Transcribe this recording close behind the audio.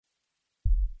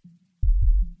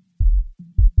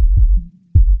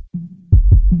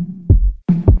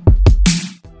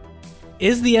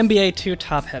Is the NBA too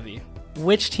top-heavy?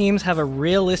 Which teams have a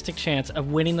realistic chance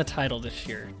of winning the title this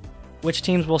year? Which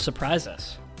teams will surprise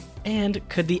us? And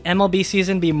could the MLB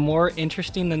season be more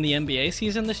interesting than the NBA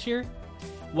season this year?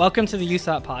 Welcome to the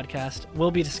YouThought podcast. We'll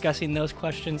be discussing those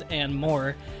questions and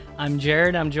more. I'm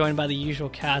Jared. I'm joined by the usual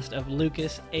cast of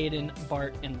Lucas, Aiden,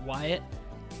 Bart, and Wyatt.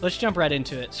 Let's jump right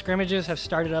into it. Scrimmages have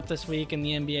started up this week in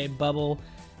the NBA bubble.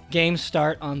 Games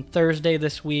start on Thursday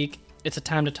this week. It's a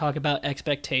time to talk about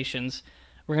expectations.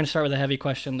 We're going to start with a heavy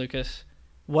question, Lucas.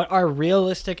 What are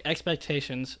realistic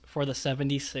expectations for the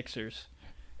 76ers?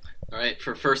 All right,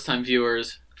 for first-time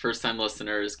viewers, first-time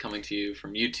listeners coming to you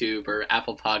from YouTube or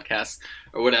Apple Podcasts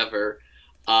or whatever,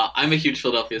 I'm a huge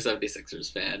Philadelphia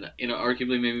 76ers fan.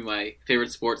 Arguably maybe my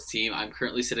favorite sports team. I'm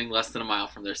currently sitting less than a mile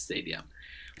from their stadium.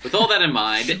 With all that in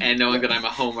mind, and knowing that I'm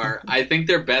a homer, I think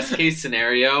their best-case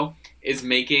scenario is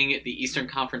making the Eastern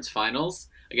Conference Finals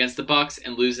against the Bucks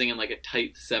and losing in like a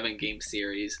tight 7-game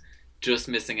series, just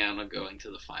missing out on going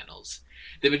to the finals.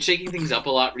 They've been shaking things up a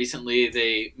lot recently.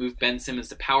 They moved Ben Simmons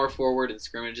to power forward in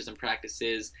scrimmages and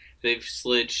practices. They've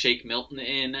slid Shake Milton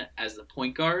in as the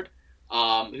point guard,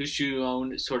 who's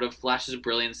shown sort of flashes of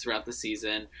brilliance throughout the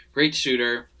season. Great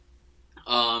shooter.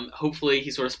 Hopefully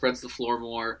he sort of spreads the floor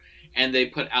more. And they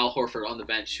put Al Horford on the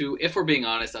bench, who, if we're being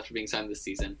honest, after being signed this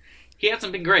season, he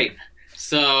hasn't been great.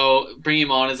 So bringing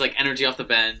him on is like energy off the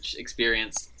bench,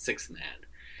 experience, sixth man.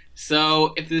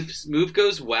 So if this move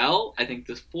goes well, I think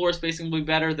the floor spacing will be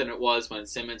better than it was when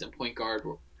Simmons and point guard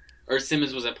or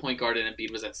Simmons was at point guard and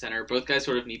Embiid was at center. Both guys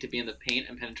sort of need to be in the paint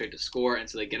and penetrate to score, and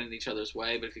so they get in each other's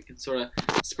way. But if you can sort of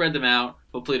spread them out,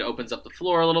 hopefully it opens up the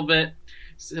floor a little bit.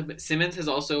 Simmons has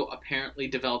also apparently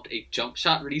developed a jump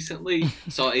shot recently.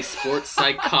 Saw a sports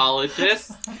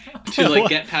psychologist to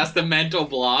get past the mental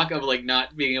block of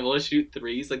not being able to shoot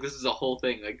threes. This is a whole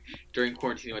thing. During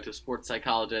quarantine, he went to a sports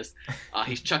psychologist.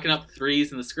 He's chucking up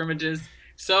threes in the scrimmages.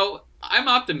 So I'm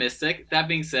optimistic. That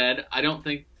being said, I don't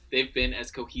think they've been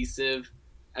as cohesive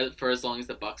for as long as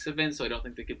the Bucks have been. So I don't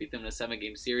think they could beat them in a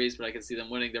 7-game series. But I can see them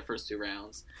winning their first 2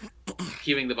 rounds,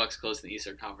 keeping the Bucks close in the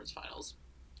Eastern Conference Finals,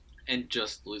 and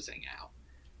just losing out.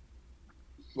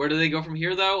 Where do they go from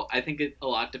here, though? I think a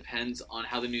lot depends on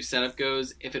how the new setup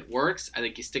goes. If it works, I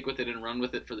think you stick with it and run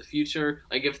with it for the future.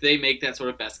 If they make that sort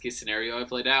of best-case scenario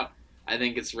I've laid out, I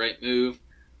think it's the right move.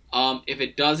 If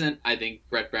it doesn't, I think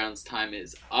Brett Brown's time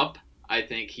is up. I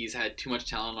think he's had too much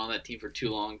talent on that team for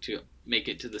too long to make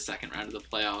it to the second round of the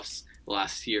playoffs the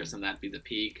last years, and that'd be the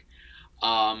peak.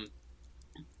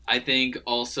 I think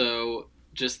also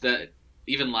just that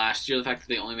even last year, the fact that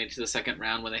they only made it to the second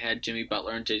round when they had Jimmy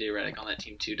Butler and JJ Redick on that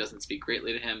team too doesn't speak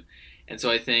greatly to him. And so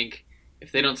I think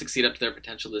if they don't succeed up to their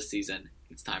potential this season,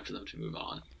 it's time for them to move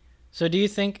on. So do you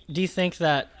think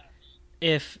that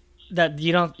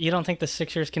you don't think the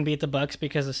Sixers can beat the Bucks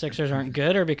because the Sixers aren't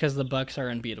good, or because the Bucks are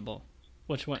unbeatable?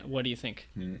 Which one? What do you think?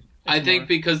 I think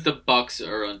because the Bucks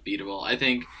are unbeatable. I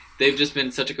think they've just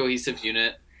been such a cohesive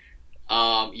unit.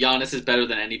 Giannis is better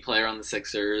than any player on the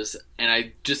Sixers, and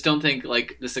I just don't think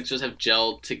the Sixers have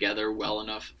gelled together well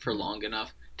enough for long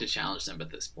enough to challenge them at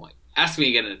this point. Ask me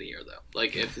again in a year, though.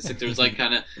 If the Sixers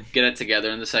kind of get it together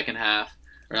in the second half,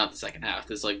 or not the second half,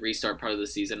 this restart part of the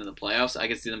season in the playoffs, I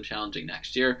can see them challenging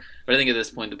next year. But I think at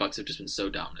this point the Bucks have just been so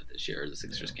dominant this year, the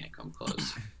Sixers can't come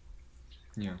close.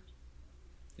 Yeah.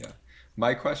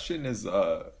 My question is,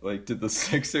 did the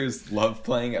Sixers love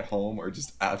playing at home or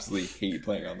just absolutely hate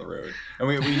playing on the road? And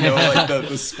we know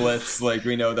the splits.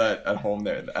 We know that at home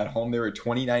they were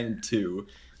 29-2,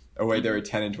 away they were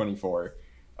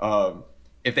 10-24.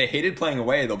 If they hated playing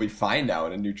away, they'll be fine now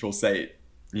in a neutral site.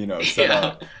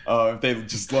 If they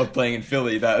just love playing in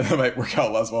Philly, that might work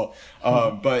out less well.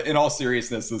 But in all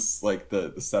seriousness, this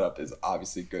the setup is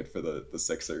obviously good for the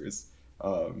Sixers.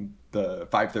 The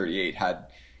 538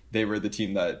 they were the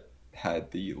team that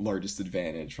had the largest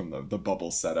advantage from the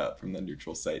bubble setup, from the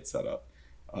neutral site setup,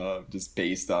 just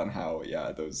based on how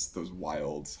those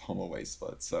wild home away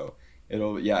splits. So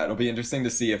it'll be interesting to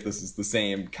see if this is the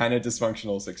same kind of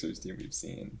dysfunctional Sixers team we've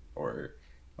seen, or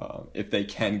if they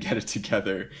can get it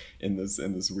together in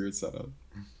this weird setup.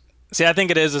 See, I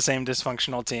think it is the same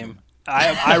dysfunctional team.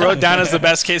 I wrote down as the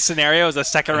best case scenario as a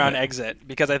second round exit,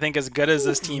 because I think as good as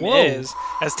this team is,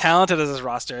 as talented as this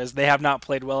roster is, they have not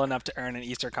played well enough to earn an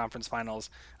Eastern Conference Finals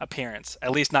appearance,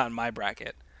 at least not in my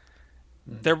bracket.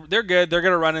 They're good. They're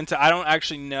going to run into, I don't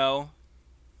actually know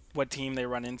what team they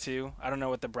run into. I don't know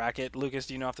what the bracket. Lucas,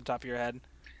 do you know off the top of your head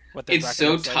what their bracket It's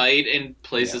so looks like? tight in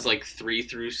places 3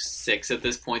 through 6 at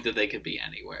this point that they could be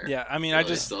anywhere. Yeah, I mean,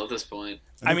 really, still at this point.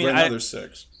 Another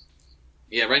 6.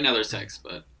 Yeah, right now they're 6,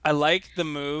 but I like the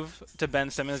move to Ben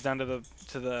Simmons down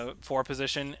to the 4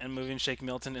 position and moving Shake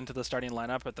Milton into the starting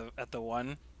lineup at the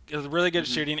 1. It was really good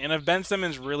shooting, and if Ben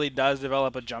Simmons really does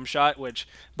develop a jump shot, which,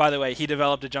 by the way, he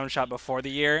developed a jump shot before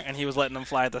the year, and he was letting them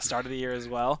fly at the start of the year as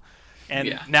well.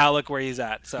 And now look where he's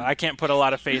at. So I can't put a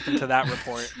lot of faith into that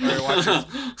report or watch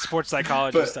sports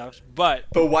psychology stuff. But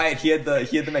Wyatt, he had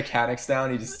the mechanics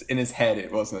down. He just in his head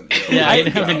it wasn't. Yeah, I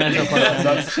didn't have the mental part.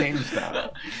 That's changed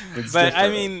now. It's but different. I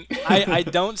mean, I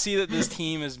don't see that this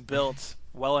team is built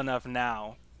well enough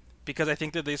now, because I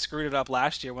think that they screwed it up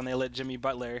last year when they let Jimmy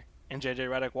Butler and JJ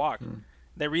Redick walk.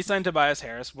 They re-signed Tobias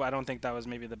Harris. Well, I don't think that was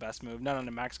maybe the best move, not on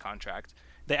a max contract.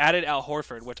 They added Al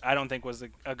Horford, which I don't think was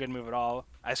a good move at all.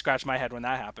 I scratched my head when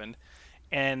that happened.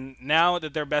 And now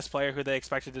that their best player, who they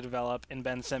expected to develop in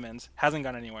Ben Simmons, hasn't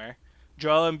gone anywhere.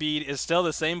 Joel Embiid is still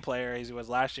the same player as he was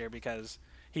last year because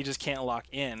he just can't lock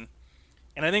in.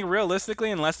 And I think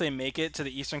realistically, unless they make it to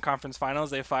the Eastern Conference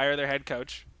Finals, they fire their head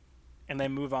coach and they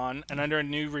move on. And under a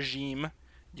new regime,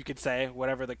 you could say,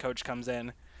 whatever the coach comes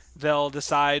in, they'll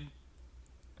decide,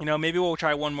 maybe we'll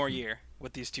try one more year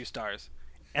with these 2 stars.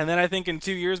 And then I think in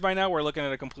 2 years by now, we're looking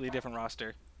at a completely different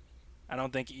roster. I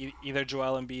don't think either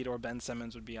Joel Embiid or Ben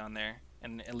Simmons would be on there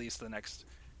in at least the next,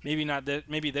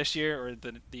 maybe this year or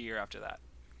the year after that.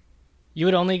 You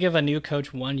would only give a new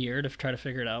coach 1 year to try to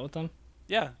figure it out with them?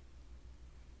 Yeah.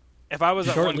 If I was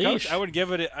a one leash. coach, I would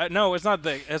give it. No, it's not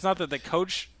that the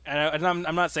coach. And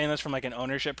I'm not saying this from like an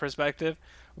ownership perspective,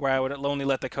 where I would only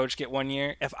let the coach get 1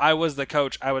 year. If I was the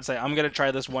coach, I would say I'm going to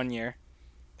try this 1 year,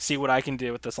 see what I can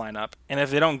do with this lineup, and if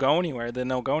they don't go anywhere, then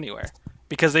they'll go anywhere,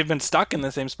 because they've been stuck in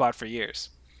the same spot for years.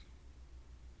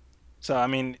 So I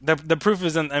mean, the proof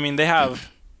isn't. I mean, they have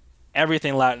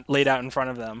everything laid out in front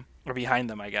of them or behind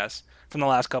them, I guess, from the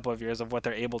last couple of years of what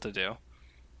they're able to do.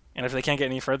 And if they can't get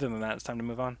any further than that, it's time to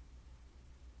move on.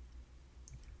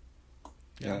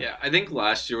 Yeah, I think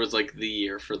last year was like the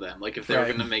year for them. Like if they were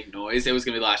going to make noise, it was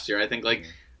going to be last year. I think like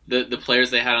the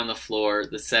players they had on the floor,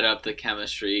 the setup, the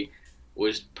chemistry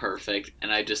was perfect,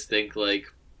 and I just think like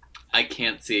I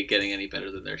can't see it getting any better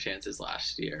than their chances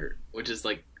last year, which is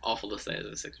like awful to say as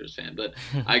a Sixers fan, but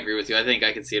I agree with you. I think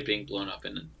I could see it being blown up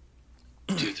in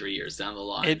 2-3 years down the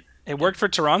line. It worked for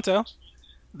Toronto.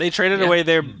 They traded away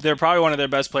they're probably one of their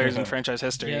best players in franchise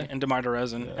history in DeMar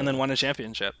DeRozan, and then won a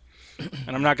championship.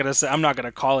 And I'm not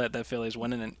gonna call it that Philly's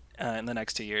winning in the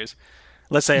next 2 years.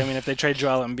 Let's say, I mean, if they trade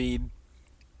Joel Embiid,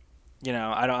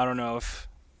 I don't know if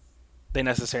they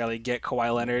necessarily get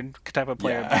Kawhi Leonard type of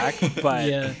player back,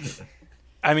 but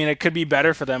I mean, it could be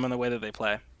better for them in the way that they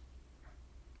play.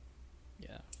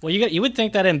 Yeah. Well, you would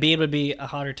think that Embiid would be a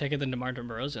hotter ticket than DeMar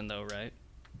DeRozan, though, right?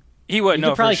 He would. You no,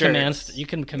 could probably for sure. You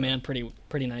can command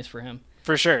pretty nice for him.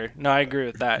 For sure. No, I agree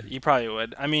with that. You probably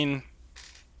would. I mean,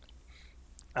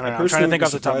 I don't know. I'm personally trying to think would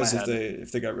off be the top of my surprised head.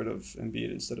 if they got rid of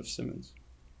Embiid instead of Simmons.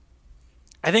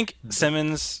 I think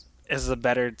Simmons is a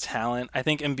better talent. I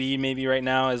think Embiid maybe right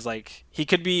now is like, he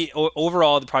could be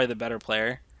overall probably the better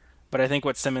player, but I think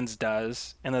what Simmons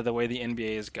does and the way the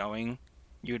NBA is going,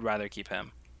 you would rather keep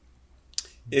him.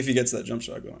 If he gets that jump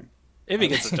shot going. If he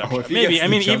gets a jump if shot, he maybe. gets I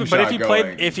the mean, jump even but if shot he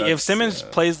going, played, if Simmons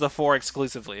plays the 4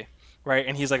 exclusively, right,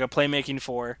 and he's like a playmaking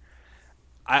 4,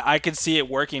 I could see it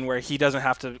working where he doesn't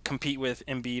have to compete with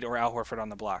Embiid or Al Horford on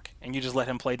the block, and you just let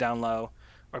him play down low,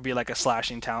 or be like a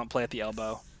slashing talent, play at the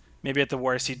elbow. Maybe at the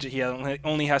worst, he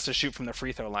only has to shoot from the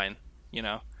free throw line.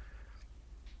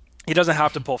 He doesn't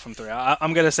have to pull from 3.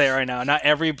 I'm gonna say it right now, not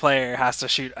every player has to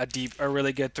shoot a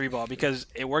really good 3 ball, because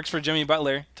it works for Jimmy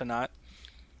Butler to not.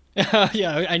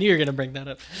 Yeah, I knew you were gonna bring that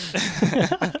up.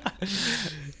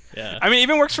 Yeah, I mean, it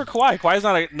even works for Kawhi.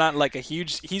 Kawhi's not like a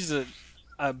huge. He's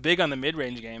a big on the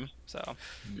mid-range game, so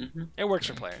it works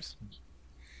for players.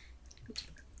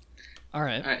 All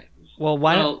right. All right. Well,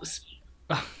 why don't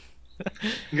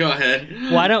go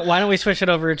ahead? Why don't we switch it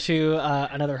over to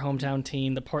another hometown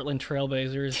team, the Portland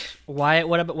Trailblazers?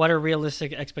 What are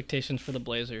realistic expectations for the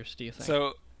Blazers, do you think?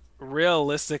 So,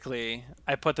 realistically,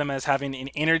 I put them as having an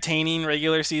entertaining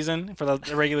regular season, for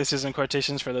the regular season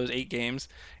quotations, for those 8 games,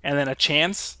 and then a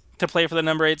chance to play for the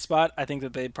number 8 spot. I think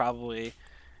that they'd probably,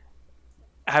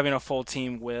 having a full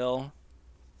team, will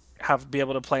be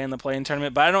able to play in the play-in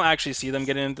tournament, but I don't actually see them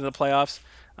getting into the playoffs.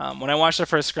 When I watched the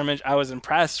first scrimmage, I was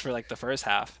impressed for like the first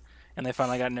half, and they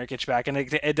finally got Nurkic back, and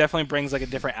it definitely brings like a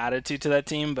different attitude to that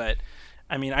team. But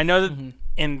I mean, I know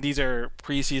that these are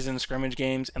preseason scrimmage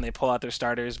games, and they pull out their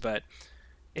starters, but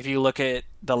if you look at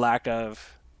the lack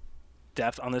of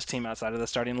depth on this team outside of the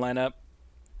starting lineup,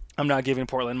 I'm not giving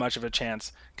Portland much of a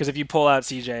chance, because if you pull out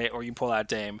CJ or you pull out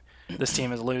Dame, this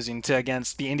team is losing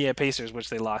against the Indiana Pacers, which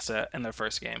they lost in their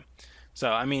first game.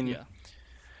 So I mean. Yeah.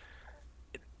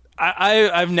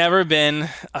 I've never been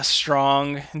a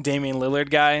strong Damian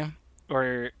Lillard guy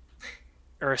or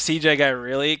a CJ guy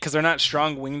really, because they're not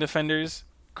strong wing defenders.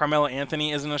 Carmelo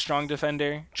Anthony isn't a strong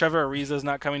defender. Trevor Ariza is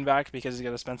not coming back because he's got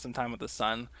to spend some time with the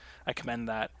son. I commend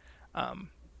that.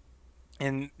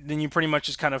 And then you pretty much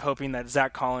just kind of hoping that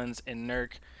Zach Collins and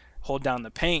Nurk hold down the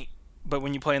paint. But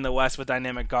when you play in the West with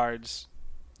dynamic guards,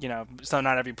 so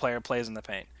not every player plays in the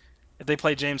paint. If they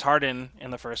play James Harden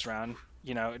in the first round,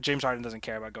 James Harden doesn't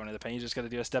care about going to the paint. You just got to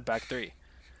do a step back three.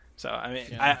 So, I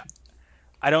mean,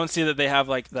 I don't see that they have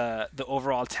like the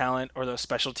overall talent or those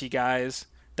specialty guys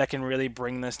that can really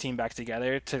bring this team back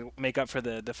together to make up for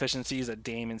the deficiencies that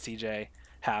Dame and CJ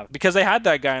have. Because they had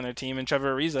that guy on their team in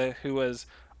Trevor Ariza, who was,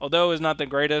 although is not the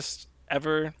greatest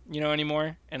ever,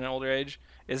 anymore in an older age,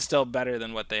 is still better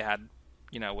than what they had,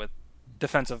 with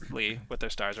defensively with their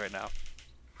stars right now.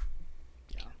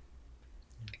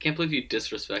 I can't believe you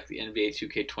disrespect the NBA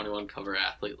 2K21 cover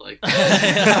athlete like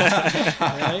that.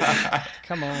 Right?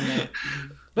 Come on, man.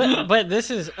 But this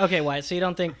is okay. Why? So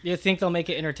you think they'll make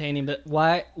it entertaining? But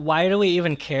why do we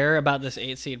even care about this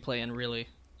 8 seed play-in? Really,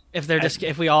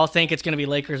 if we all think it's going to be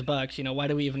Lakers Bucks, why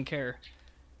do we even care?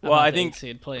 Well, I think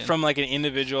from like an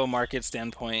individual market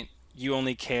standpoint, you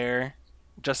only care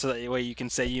just so that way you can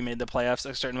say you made the playoffs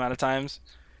a certain amount of times.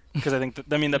 Because I think,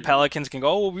 the Pelicans can go,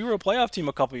 oh, well, we were a playoff team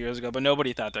a couple years ago, but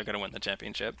nobody thought they're going to win the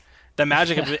championship. The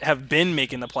Magic have been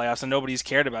making the playoffs, and nobody's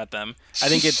cared about them. I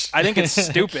think it's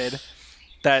stupid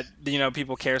that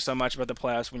people care so much about the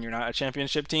playoffs when you're not a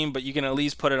championship team, but you can at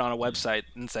least put it on a website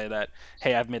and say that,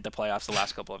 hey, I've made the playoffs the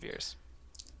last couple of years.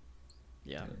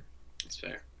 Yeah, that's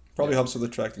fair. Probably helps with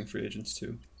attracting free agents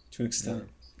too, to an extent.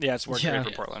 Yeah, it's worked great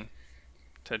for Portland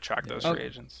to attract those free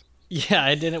agents. Yeah,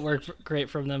 it didn't work great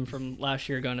from them from last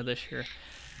year going to this year.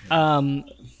 All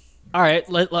right,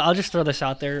 I'll just throw this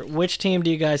out there. Which team do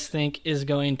you guys think is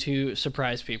going to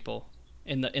surprise people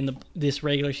in this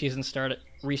regular season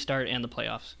restart and the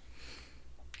playoffs?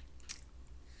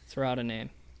 Throw out a name.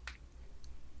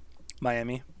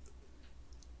 Miami.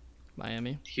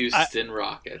 Houston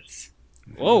Rockets.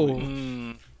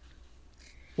 Whoa.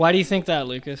 Why do you think that,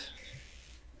 Lucas?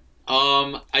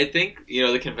 I think,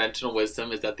 the conventional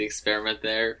wisdom is that the experiment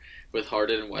there with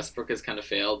Harden and Westbrook has kind of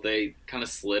failed. They kind of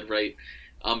slid right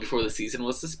before the season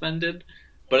was suspended.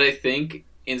 But I think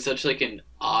in such like an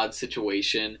odd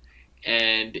situation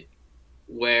and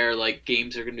where like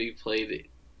games are going to be played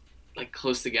like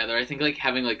close together, I think like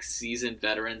having like seasoned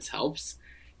veterans helps.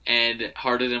 And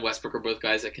Harden and Westbrook are both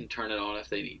guys that can turn it on if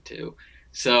they need to.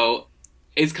 So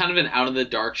it's kind of an out of the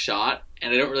dark shot,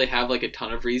 and I don't really have like a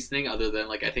ton of reasoning other than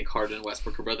like I think Harden and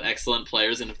Westbrook are both excellent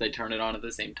players, and if they turn it on at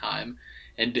the same time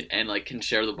and like can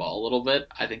share the ball a little bit,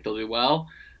 I think they'll do well.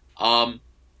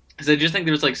 Because I just think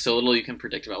there's like so little you can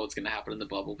predict about what's going to happen in the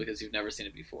bubble because you've never seen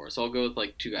it before. So I'll go with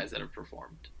like two guys that have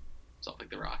performed. So I'll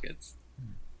pick the Rockets.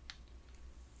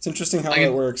 It's interesting how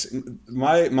that works.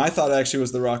 My thought actually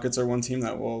was the Rockets are one team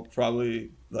that will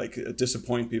probably like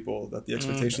disappoint people, that the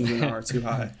expectations in them are too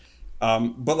high.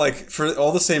 But like for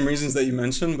all the same reasons that you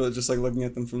mentioned, but just like looking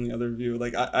at them from the other view,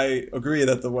 like I agree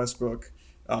that the Westbrook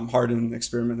Harden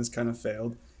experiment has kind of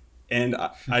failed, and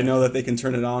I know that they can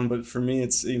turn it on, but for me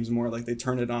it seems more like they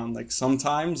turn it on like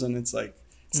sometimes, and it's like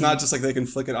it's not just like they can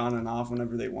flick it on and off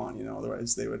whenever they want,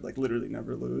 otherwise they would like literally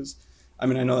never lose. I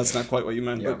mean, I know that's not quite what you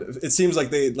meant, but it seems like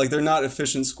they're not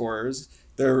efficient scorers.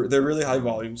 They're really high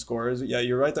volume scorers. Yeah,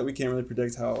 you're right that we can't really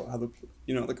predict how the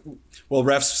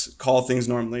refs call things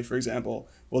normally. For example,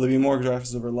 will there be more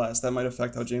drafts or less? That might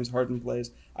affect how James Harden plays.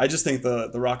 I just think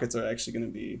the Rockets are actually going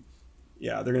to be,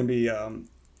 they're going to be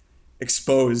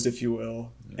exposed, if you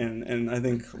will, and I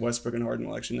think Westbrook and Harden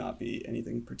will actually not be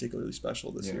anything particularly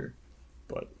special this year.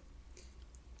 But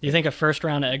do you think a first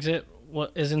round exit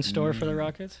is in store for the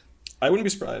Rockets? I wouldn't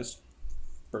be surprised,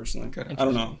 personally. I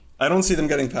don't know. I don't see them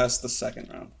getting past the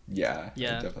second round. Yeah. I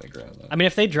definitely agree on that. I mean,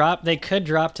 if they could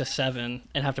drop to 7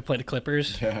 and have to play the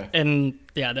Clippers. Yeah. And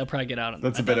they'll probably get out.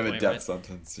 That's a bit of a death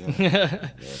sentence. Yeah.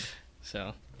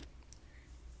 So.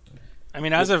 I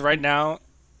mean, as of right now,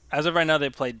 they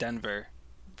played Denver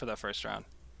for the first round.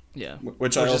 Yeah.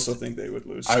 Which I also think they would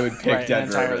lose. I would pick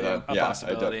Denver over them.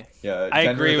 Possibility. I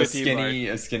agree with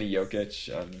you. A skinny Jokic.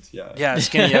 And,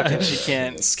 skinny Jokic.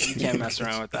 You can't mess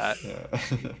around with that.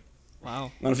 Yeah. Wow. I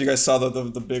don't know if you guys saw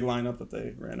the big lineup that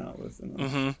they ran out with.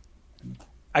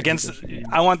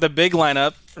 I want the big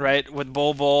lineup, right, with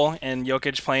Bol and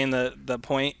Jokic playing the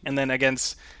point, and then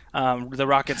against the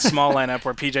Rockets' small lineup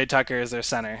where PJ Tucker is their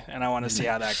center, and I want to see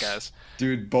how that goes.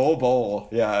 Dude, Bol,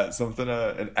 something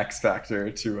an X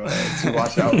factor to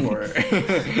watch out for.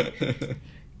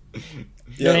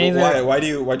 Why do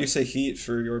you say Heat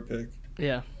for your pick?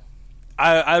 Yeah.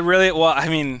 I really, well, I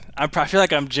mean, I feel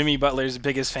like I'm Jimmy Butler's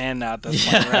biggest fan now at this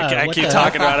point. Right? I what keep the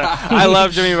talking about him. I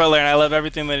love Jimmy Butler, and I love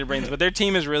everything that he brings. But their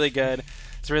team is really good.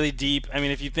 It's really deep. I mean,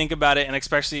 if you think about it, and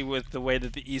especially with the way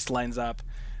that the East lines up,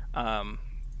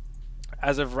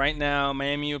 as of right now,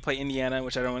 Miami would play Indiana,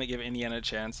 which I don't want to give Indiana a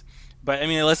chance. But, I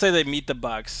mean, let's say they meet the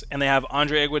Bucks, and they have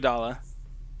Andre Iguodala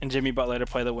and Jimmy Butler to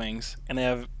play the wings, and they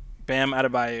have Bam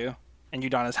Adebayo and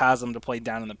Udonis Haslem to play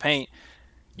down in the paint.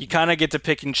 You kind of get to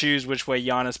pick and choose which way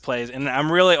Giannis plays, and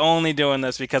I'm really only doing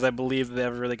this because I believe they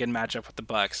have a really good matchup with the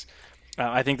Bucks.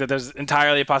 I think that there's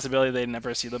entirely a possibility they'd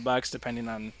never see the Bucks, depending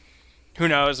on who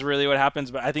knows really what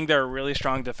happens. But I think they're a really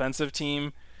strong defensive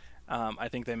team. I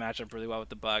think they match up really well with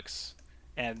the Bucks,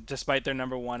 and despite their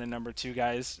number 1 and number 2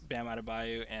 guys, Bam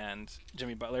Adebayo and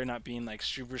Jimmy Butler, not being like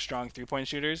super strong 3-point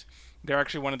shooters, they're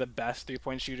actually one of the best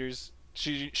 3-point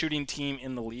shooting team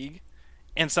in the league.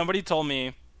 And somebody told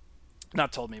me.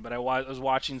 Not told me, but I was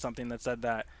watching something that said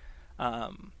that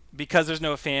because there's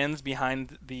no fans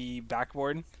behind the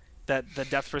backboard, that the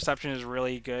depth perception is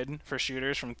really good for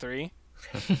shooters from 3.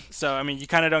 So, I mean, you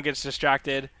kind of don't get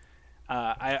distracted.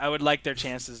 I would like their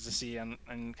chances to see and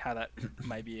how that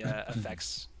might be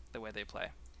affects the way they play.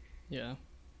 Yeah.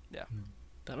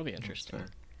 That'll be interesting.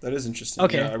 That is interesting.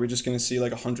 Okay. Yeah, are we just going to see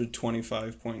like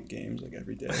 125-point games like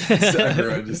every day?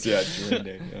 Everyone just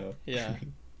trending. Yeah.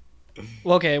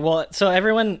 Well, okay. Well, so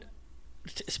everyone,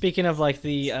 speaking of like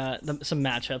the some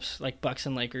matchups like Bucks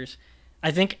and Lakers,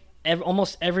 I think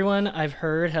almost everyone I've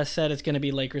heard has said it's going to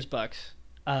be Lakers Bucks.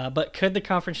 But could the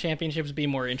conference championships be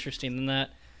more interesting than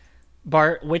that?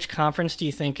 Bart, which conference do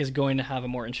you think is going to have a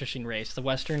more interesting race, the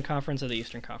Western Conference or the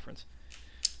Eastern Conference?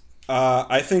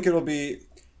 I think it'll be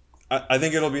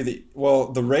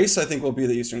the race. I think will be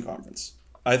the Eastern Conference.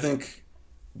 I think.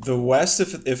 The West,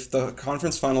 if the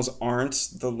conference finals aren't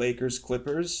the Lakers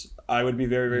Clippers, I would be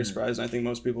very, very surprised. And I think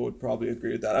most people would probably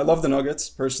agree with that. I love the Nuggets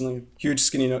personally, huge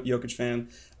skinny Jokic fan.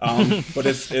 But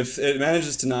if it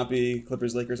manages to not be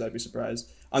Clippers Lakers, I'd be surprised.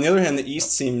 On the other hand, the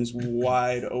East seems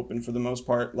wide open for the most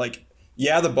part. Like,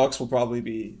 yeah, the Bucks will probably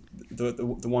be the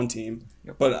one team,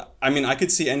 but I mean, I could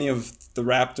see any of the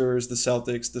Raptors, the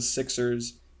Celtics, the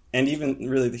Sixers, and even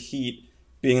really the Heat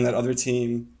being that other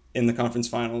team in the conference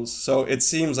finals. So it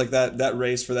seems like that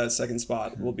race for that second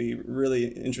spot will be really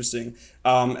interesting.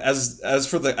 As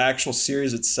for the actual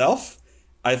series itself,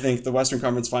 I think the Western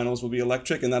Conference Finals will be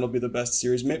electric, and that'll be the best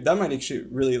series. That might actually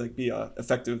really like be a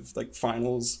effective like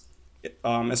finals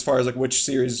as far as like which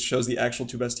series shows the actual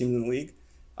 2 best teams in the league.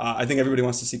 I think everybody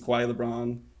wants to see Kawhi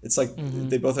LeBron. It's like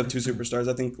they both have 2 superstars.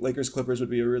 I think Lakers Clippers would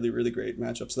be a really, really great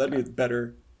matchup. So that'd be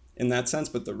better in that sense.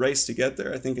 But the race to get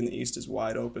there, I think in the East is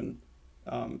wide open.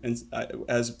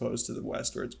 As opposed to the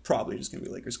West, where it's probably just going to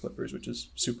be Lakers Clippers, which is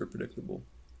super predictable.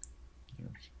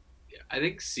 Yeah, I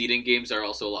think seeding games are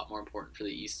also a lot more important for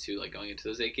the East too, like going into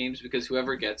those 8 games, because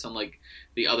whoever gets on like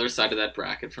the other side of that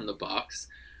bracket from the Bucks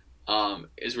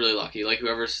is really lucky. Like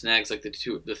whoever snags like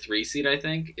the 3 seed, I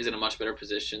think, is in a much better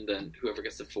position than whoever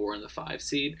gets the 4 and the 5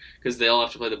 seed, because they all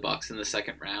have to play the Bucks in the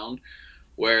second round.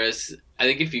 Whereas I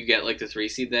think if you get like the 3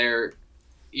 seed there,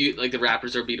 you like the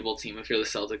Raptors are a beatable team if you're the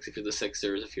Celtics, if you're the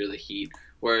Sixers, if you're the Heat,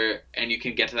 and you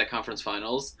can get to that conference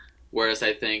finals. Whereas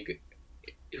I think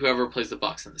whoever plays the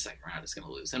Bucks in the second round is going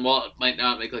to lose. And while it might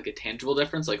not make like a tangible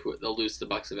difference, like they'll lose to the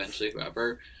Bucks eventually,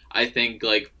 whoever, I think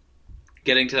like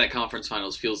getting to that conference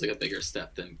finals feels like a bigger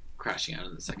step than crashing out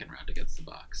in the second round against the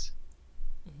Bucks.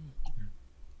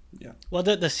 Yeah. Well,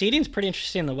 the seeding's pretty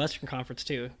interesting in the Western Conference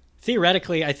too.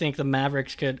 Theoretically, I think the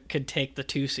Mavericks could take the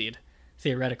 2 seed.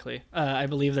 Theoretically, I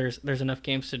believe there's enough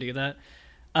games to do that.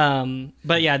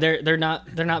 But yeah, they're not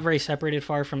very separated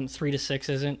far from 3 to 6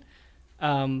 isn't.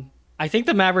 I think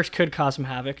the Mavericks could cause some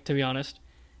havoc, to be honest.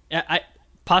 I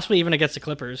possibly even against the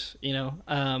Clippers. You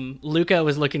know, Luka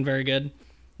was looking very good,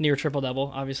 near triple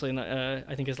double. Obviously, in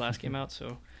I think his last game out.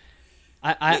 So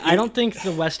I don't think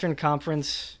the Western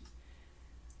Conference.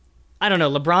 I don't know.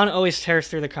 LeBron always tears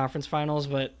through the conference finals,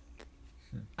 but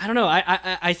I don't know.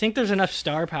 I think there's enough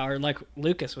star power, like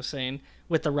Lucas was saying,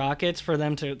 with the Rockets for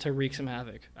them to wreak some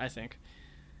havoc, I think.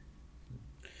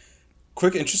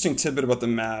 Quick, interesting tidbit about the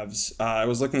Mavs. I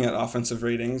was looking at offensive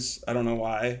ratings. I don't know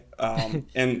why.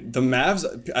 And the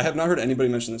Mavs, I have not heard anybody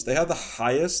mention this. They have the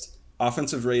highest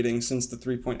offensive rating since the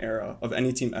three-point era of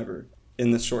any team ever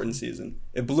in this shortened season.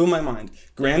 It blew my mind.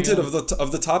 Granted, of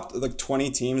the top like 20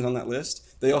 teams on that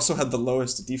list, they also had the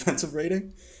lowest defensive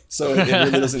rating. So it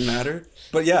really doesn't matter.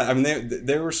 But yeah, I mean,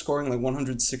 they were scoring like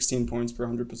 116 points per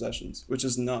 100 possessions, which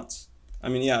is nuts. I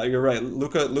mean, yeah, you're right.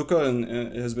 Luka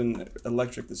has been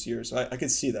electric this year, so I could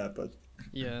see that, but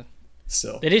yeah,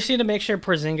 still. They just need to make sure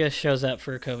Porzingis shows up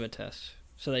for a COVID test.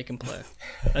 so they can play.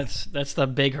 That's the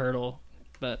big hurdle.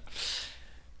 But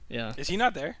yeah, Is he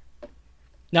not there?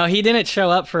 no, he didn't show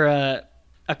up for a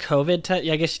COVID test.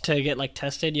 I guess to get like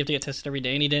tested, you have to get tested every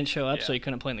day, and he didn't show up, so he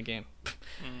couldn't play in the game,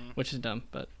 which is dumb.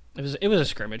 But it was a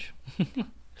scrimmage.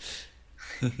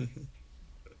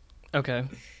 Okay.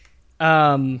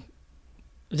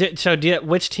 So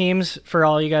which teams for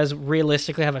all you guys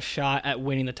realistically have a shot at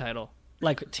winning the title?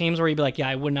 Like teams where you'd be like, yeah,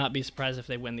 I would not be surprised if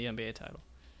they win the NBA title.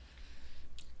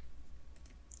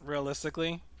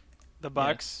 Realistically, the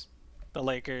Bucks, the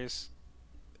Lakers,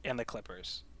 and the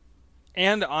Clippers.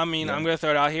 And I'm going to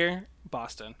throw it out here,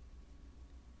 Boston.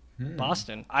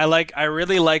 Boston. I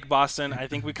really like Boston. I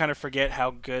think we kind of forget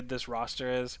how good this roster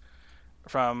is.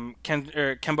 From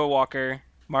Kemba Walker,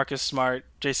 Marcus Smart,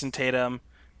 Jason Tatum,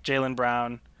 Jaylen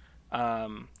Brown,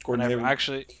 Gordon Hayward.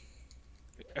 Actually,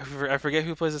 I forget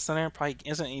who plays the center. Probably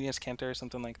isn't Enes Kanter or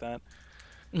something like that.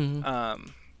 Mm-hmm.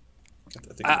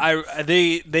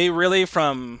 They really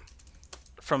from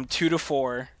 2 to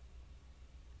 4,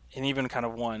 and even kind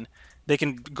of 1. They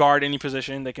can guard any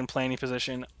position. They can play any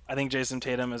position. I think Jason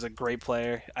Tatum is a great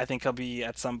player. I think he'll be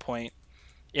at some point,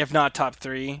 if not top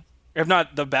 3, if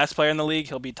not the best player in the league,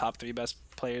 he'll be top 3 best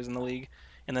players in the league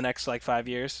in the next 5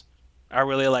 years. I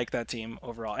really like that team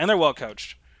overall, and they're well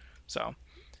coached. So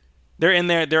they're in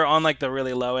there. They're on the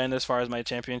really low end as far as my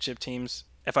championship teams.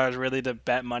 If I was really to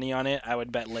bet money on it, I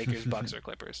would bet Lakers, Bucks, or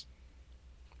Clippers.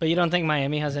 But you don't think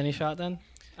Miami has any shot then,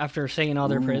 after singing all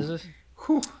their praises?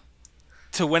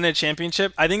 To win a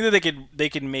championship, I think that they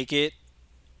could make it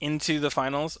into the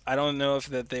finals. I don't know if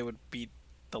that they would beat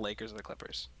the Lakers or the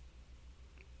Clippers.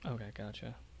 Okay,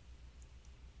 gotcha.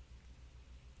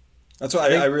 That's why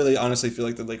I really honestly feel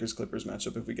like the Lakers-Clippers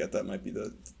matchup, if we get that, might be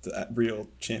the real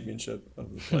championship of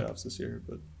the playoffs this year.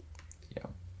 But Yeah.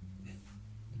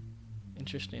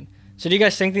 Interesting. So do you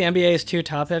guys think the NBA is too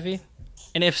top-heavy?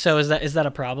 And if so, is that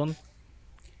a problem?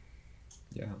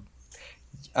 Yeah.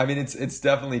 I mean, it's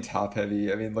definitely top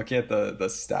heavy. I mean, looking at the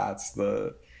stats,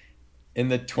 in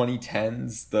the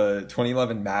 2010s, the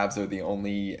 2011 Mavs are the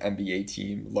only NBA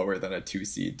team lower than a 2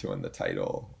 seed to win the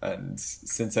title. And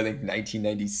since I think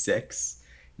 1996,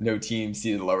 no team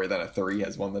seeded lower than a 3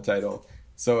 has won the title.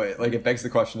 So it begs the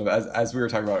question of, as we were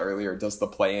talking about earlier, does the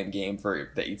play-in game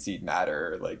for the 8 seed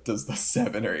matter? Does the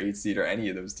 7 or 8 seed or any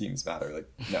of those teams matter?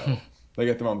 No.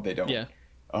 At the moment they don't. Yeah.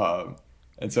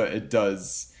 And so it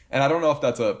does. And I don't know if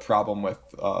that's a problem with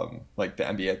the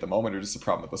NBA at the moment, or just a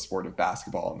problem with the sport of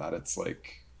basketball, and that it's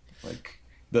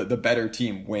the better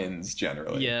team wins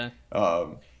generally. Yeah.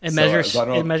 It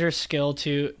measures skill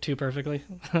too perfectly.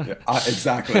 Yeah,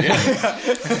 exactly.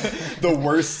 The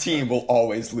worst team will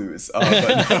always lose.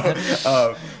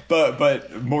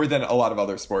 But more than a lot of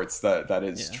other sports, that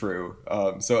is true.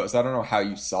 So I don't know how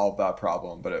you solve that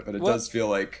problem, but it does feel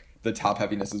like the top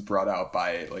heaviness is brought out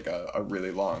by a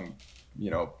really long,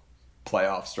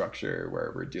 playoff structure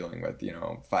where we're dealing with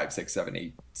 5, 6, 7,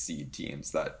 8 seed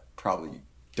teams that probably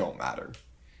don't matter.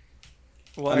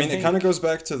 Well, it kind of goes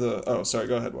back to the. Oh, sorry.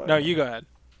 Go ahead. Wyatt. No, you go ahead.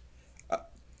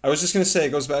 I was just gonna say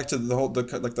it goes back to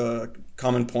the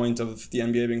common point of the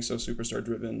NBA being so superstar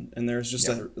driven, and there's just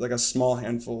a small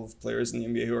handful of players in the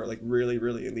NBA who are really,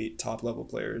 really elite top level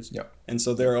players. Yep. And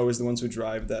so they're always the ones who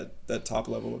drive that top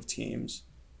level of teams.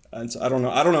 And so I don't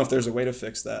know if there's a way to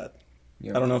fix that.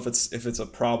 Yeah. I don't know if it's a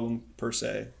problem per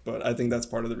se, but I think that's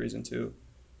part of the reason too.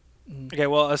 Okay,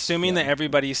 well, assuming that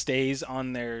everybody stays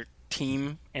on their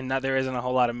team and that there isn't a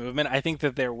whole lot of movement, I think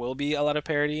that there will be a lot of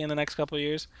parity in the next couple of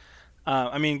years.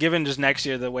 Given just next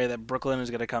year, the way that Brooklyn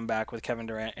is going to come back with Kevin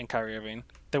Durant and Kyrie Irving,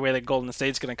 the way that Golden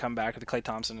State's going to come back with Klay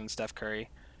Thompson and Steph Curry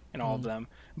and all of them.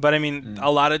 But, a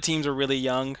lot of teams are really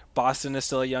young. Boston is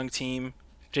still a young team.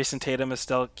 Jason Tatum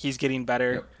he's getting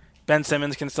better. Yep. Ben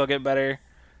Simmons can still get better.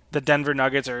 The Denver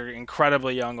Nuggets are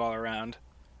incredibly young all around.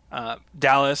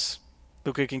 Dallas,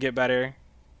 Luka can get better.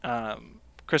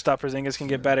 Kristaps Porzingis can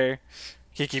get better.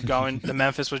 He keep going. The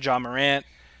Memphis with Ja Morant.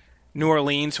 New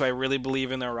Orleans, who I really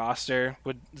believe in their roster,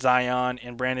 with Zion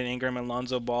and Brandon Ingram and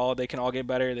Lonzo Ball, they can all get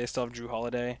better. They still have Drew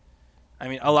Holiday.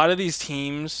 A lot of these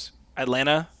teams,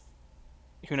 Atlanta,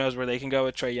 who knows where they can go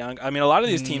with Trae Young. A lot of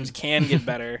these teams can get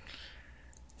better.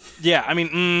 Yeah, I'm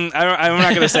not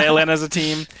going to say Atlanta's a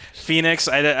team. Phoenix,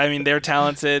 they're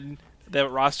talented,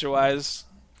 roster-wise.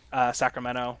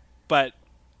 Sacramento. But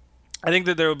I think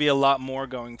that there will be a lot more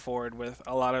going forward with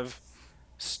a lot of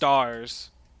stars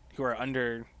who are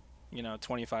under,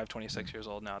 25, 26 years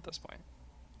old now at this point.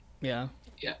 Yeah.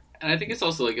 Yeah, and I think it's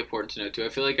also important to note too. I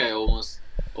feel like I almost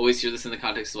always hear this in the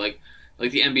context of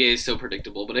like the NBA is so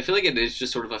predictable, but I feel like it is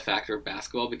just sort of a factor of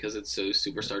basketball because it's so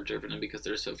superstar driven and because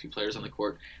there's so few players on the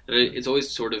court that it's always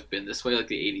sort of been this way. Like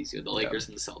the 80s, you had the Lakers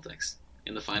and the Celtics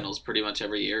in the finals pretty much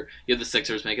every year. You had the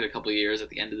Sixers make it a couple of years. At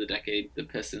the end of the decade, the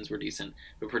Pistons were decent,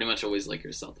 but pretty much always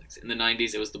Lakers Celtics. In the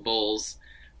 90s, it was the Bulls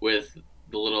with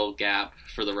the little gap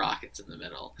for the Rockets in the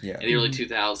middle. Yeah. In the early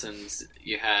 2000s,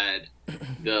 you had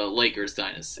the Lakers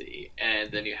dynasty, and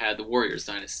then you had the Warriors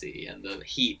dynasty and the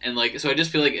Heat. And like, so I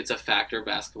just feel like it's a factor of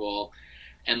basketball,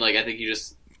 and like I think you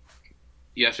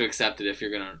have to accept it if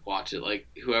you're gonna watch it. Like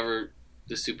whoever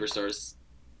the superstars,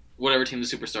 whatever team the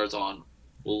superstars on,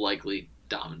 will likely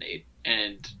dominate.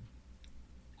 And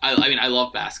I mean, I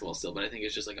love basketball still, but I think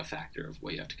it's just like a factor of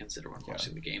what you have to consider when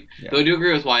watching the game. Yeah. Though I do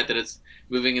agree with Wyatt that it's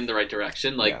moving in the right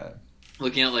direction. Like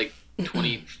looking at like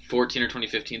 2014 or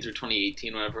 2015 through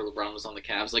 2018, whenever LeBron was on the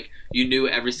Cavs, like you knew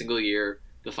every single year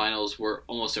the finals were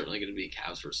almost certainly going to be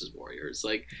Cavs versus Warriors.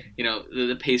 Like, you know,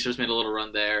 the Pacers made a little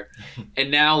run there, and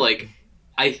now like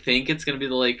I think it's going to be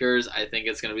the Lakers. I think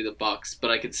it's going to be the Bucks, but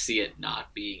I could see it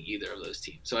not being either of those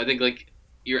teams. So I think like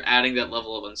you're adding that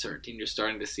level of uncertainty and you're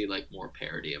starting to see like more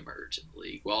parity emerge in the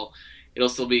league. Well, it'll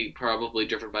still be probably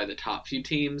driven by the top few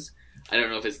teams. I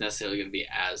don't know if it's necessarily going to be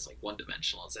as like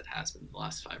one-dimensional as it has been in the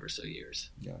last 5 or so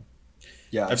years. Yeah.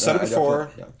 I've said it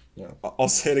before. I'll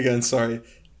say it again. Sorry.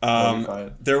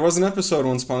 There was an episode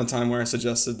once upon a time where I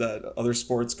suggested that other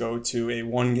sports go to a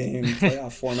one-game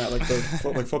playoff format like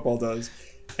football does.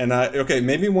 And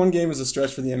maybe one game is a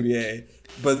stretch for the NBA,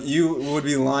 but you would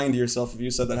be lying to yourself if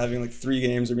you said that having like 3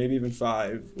 games or maybe even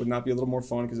 5 would not be a little more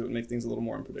fun because it would make things a little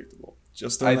more unpredictable.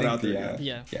 Just throwing that out there.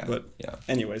 But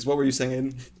anyways, what were you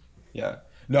saying, Aiden? Yeah.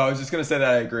 No, I was just going to say that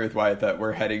I agree with Wyatt that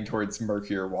we're heading towards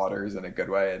murkier waters in a good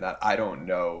way, and that I don't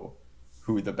know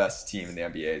who the best team in the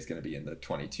NBA is going to be in the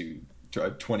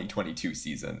 2022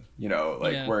 season. You know,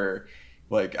 like we're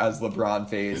like as LeBron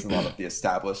fades and a lot of the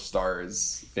established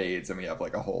stars fades and we have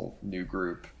like a whole new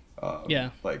group.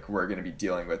 Like we're going to be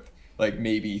dealing with like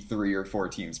maybe 3 or 4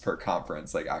 teams per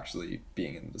conference, like actually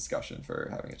being in the discussion for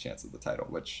having a chance at the title,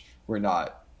 which we're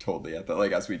not totally at. But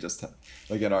like as we just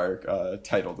like in our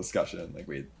title discussion, like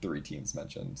we had 3 teams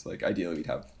mentioned. Like ideally we'd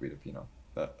have you know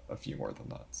a few more than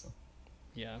that. So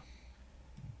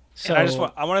So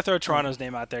I want to throw Toronto's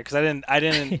name out there because I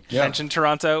didn't mention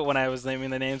Toronto when I was naming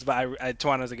the names, but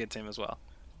Toronto's a good team as well.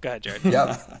 Go ahead, Jared.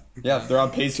 Yeah, they're on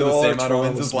pace for the same amount of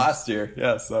wins as last year.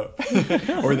 Yeah, so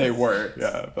or they were.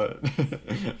 Yeah, but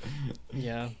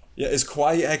yeah, is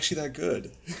Kawhi actually that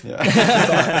good? Yeah,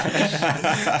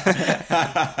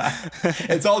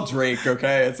 it's all Drake.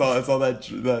 Okay, it's all that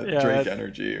Drake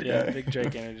energy. Okay? Yeah, big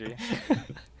Drake energy.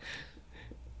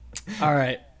 All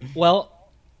right. Well.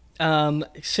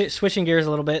 Switching gears a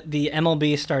little bit, the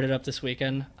MLB started up this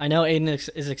weekend. I know Aiden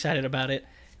is excited about it.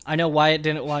 I know Wyatt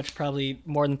didn't watch probably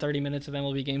more than 30 minutes of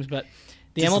MLB games, but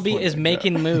the MLB is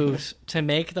making moves to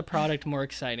make the product more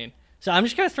exciting. So I'm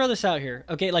just going to throw this out here.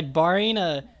 Okay, like barring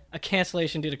a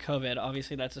cancellation due to COVID,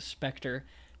 obviously that's a specter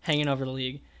hanging over the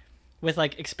league. With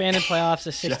like expanded playoffs,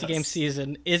 a 60-game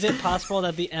season, is it possible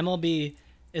that the MLB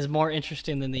is more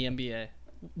interesting than the NBA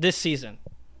this season?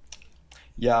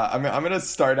 Yeah, I'm going to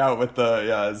start out with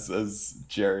as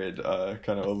Jared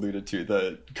kind of alluded to,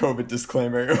 the COVID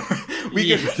disclaimer. We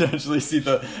could potentially see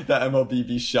the MLB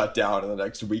be shut down in the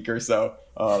next week or so.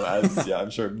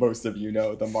 I'm sure most of you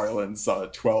know, the Marlins saw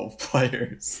 12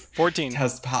 players 14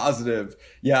 test positive.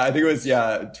 Yeah, I think it was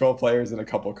 12 players and a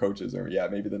couple coaches, or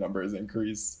maybe the number has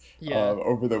increased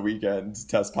over the weekend,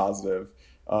 test positive.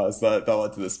 So that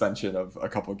led to the suspension of a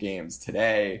couple games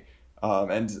today.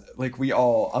 And like we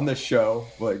all on this show,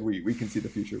 like we can see the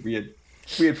future. We had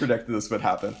predicted this would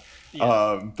happen.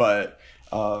 But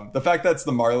the fact that it's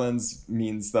the Marlins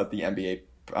means that the NBA,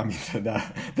 the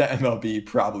MLB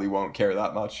probably won't care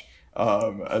that much.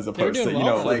 As opposed to,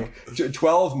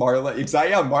 12 Marlins.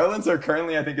 Exactly. Yeah, Marlins are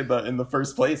currently, I think, in the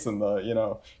first place in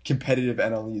the, competitive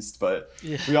NL East. But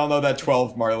we all know that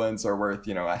 12 Marlins are worth,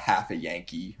 a half a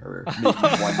Yankee or maybe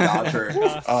one Dodger.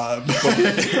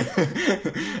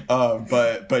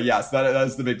 But yeah, so that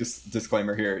is the big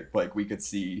disclaimer here. Like we could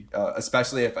see,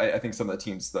 especially if I think some of the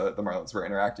teams the Marlins were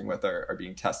interacting with are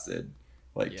being tested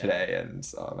today and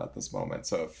at this moment.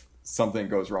 So if something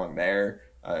goes wrong there,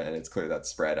 and it's clear that's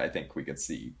spread, I think we could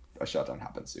see a shutdown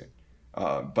happen soon.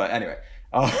 But anyway,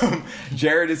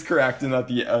 Jared is correct in that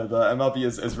the MLB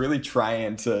is really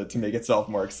trying to make itself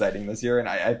more exciting this year. And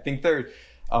I think they're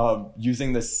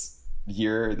using this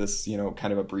year, this,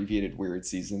 kind of abbreviated weird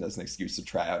season as an excuse to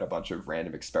try out a bunch of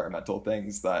random experimental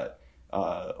things that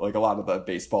like a lot of the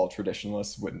baseball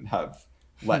traditionalists wouldn't have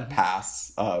let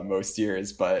pass most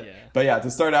years. But yeah,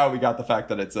 to start out, we got the fact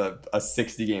that it's a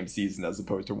 60 game season as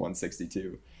opposed to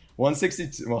 162.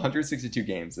 162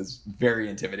 games is very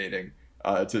intimidating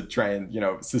to try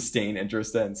and sustain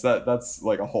interest in. So that's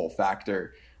like a whole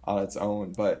factor on its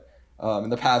own. But in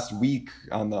the past week,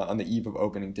 on the eve of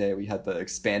opening day, we had the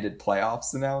expanded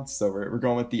playoffs announced. So we're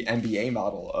going with the NBA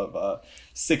model of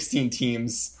 16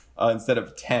 teams instead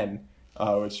of 10,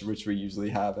 which we usually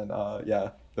have. And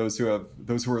those who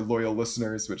are loyal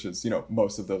listeners, which is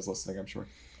most of those listening, I'm sure,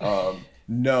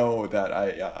 know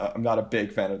that I'm not a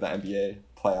big fan of the NBA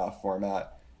playoff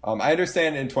format. I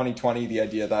understand in 2020 the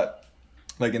idea that,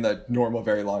 like, in the normal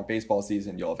very long baseball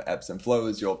season, you'll have ebbs and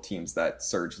flows, you'll have teams that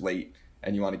surge late,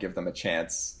 and you want to give them a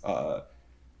chance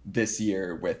this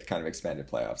year with kind of expanded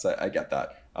playoffs. I get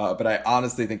that. But I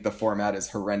honestly think the format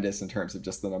is horrendous in terms of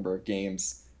just the number of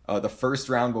games. The first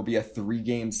round will be a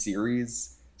 3-game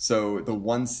series. So the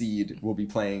 1 seed will be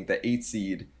playing the 8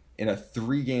 seed in a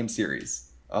 3-game series.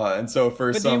 And so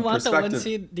for some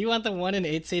perspective, do you want the 1 and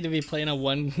 8 seed to be playing a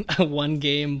one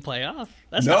game playoff?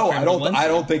 That's no, I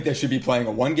don't think they should be playing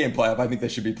a 1-game playoff. I think they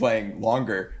should be playing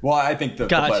longer. Well, I think the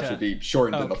playoff should be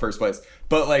shortened in the first place.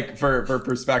 But like for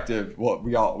perspective, well,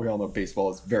 we all know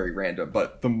baseball is very random.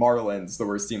 But the Marlins, the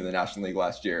worst team in the National League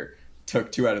last year,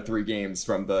 took 2 out of 3 games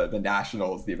from the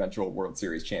Nationals, the eventual World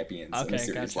Series champions in the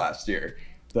series last year.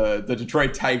 The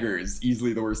Detroit Tigers,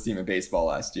 easily the worst team in baseball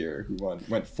last year, who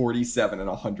went 47 and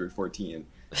 114,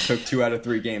 took 2 out of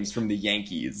 3 games from the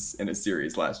Yankees in a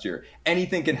series last year.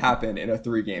 Anything can happen in a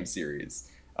 3-game series.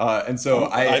 And so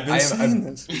I've been seeing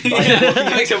this.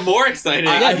 It makes it more exciting.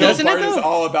 I know Bart is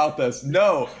all about this.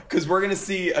 No, because we're going to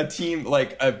see a team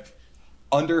like a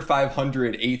under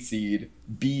 500 8 seed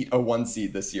beat a 1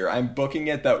 seed this year. I'm booking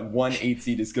it that 1 8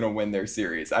 seed is going to win their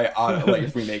series. Like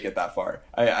if we make it that far,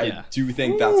 I do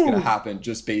think that's going to happen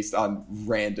just based on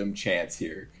random chance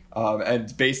here.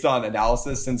 And based on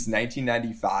analysis since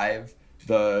 1995,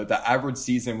 the average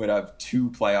season would have 2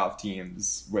 playoff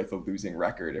teams with a losing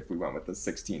record if we went with the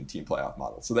 16 team playoff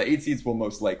model. So the 8 seeds will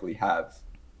most likely have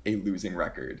a losing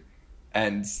record.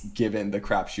 And given the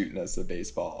crapshootiness of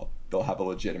baseball, they'll have a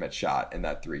legitimate shot in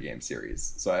that 3-game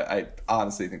series. So I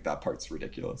honestly think that part's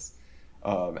ridiculous.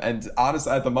 And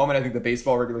honestly, at the moment, I think the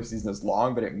baseball regular season is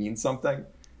long, but it means something.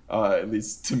 At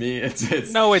least to me,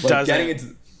 it's no, it like doesn't.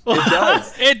 it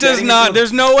does. It does not.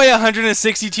 There's no way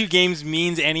 162 games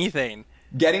means anything.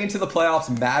 Getting into the playoffs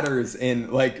matters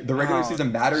in, like, the regular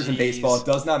season matters in baseball. It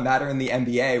does not matter in the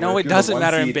NBA. No, it doesn't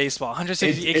matter in baseball.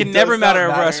 160. It can never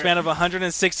matter over a span of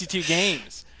 162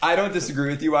 games. I don't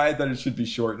disagree with you, Wyatt, that it should be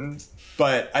shortened.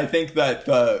 But I think that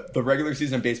the regular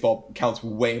season in baseball counts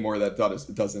way more than it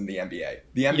does in the NBA.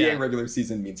 The NBA regular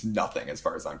season means nothing as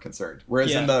far as I'm concerned.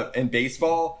 Whereas in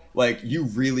baseball, like, you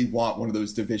really want one of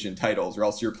those division titles, or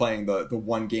else you're playing the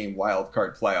 1-game wild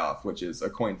card playoff, which is a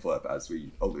coin flip, as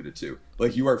we alluded to.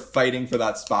 Like, you are fighting for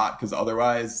that spot because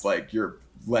otherwise, like, you're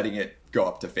letting it go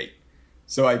up to fate.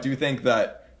 So I do think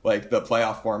that, like, the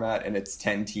playoff format and its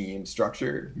 10-team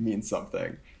structure means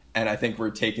something. And I think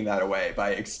we're taking that away by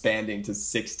expanding to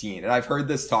 16. And I've heard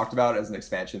this talked about as an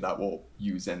expansion that we'll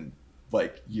use in,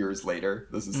 like, years later.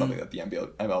 This is something that the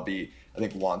MLB, I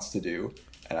think, wants to do.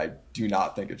 And I do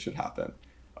not think it should happen.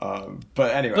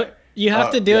 But anyway. But you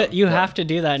have to do it. You have to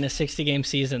do that in a 60-game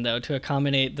season, though, to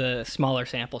accommodate the smaller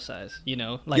sample size,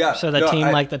 like so the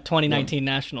team like the 2019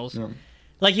 Nationals.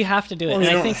 Like, you have to do it. Well,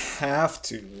 and I think have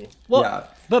to. Well,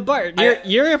 but Bart,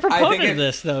 you're a proponent of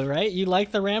this, though, right? You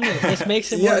like the Ram. This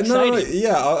makes it more exciting.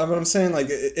 But I'm saying, like,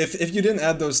 if you didn't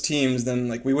add those teams, then,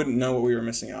 like, we wouldn't know what we were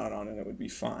missing out on, and it would be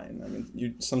fine. I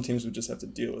mean, some teams would just have to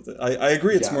deal with it. I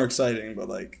agree it's more exciting, but,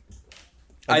 like,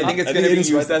 I think it's going to be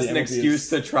used as an excuse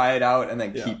to try it out and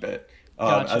then keep it,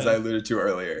 as I alluded to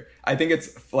earlier. I think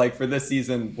it's, like, for this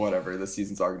season, whatever, this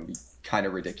season's are going to be kind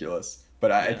of ridiculous.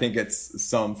 But I think it's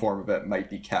some form of it might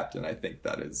be kept, and I think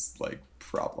that is, like,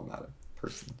 problematic,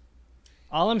 personally.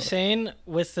 All I'm saying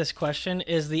with this question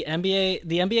is the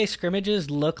NBA scrimmages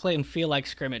look like and feel like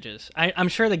scrimmages. I'm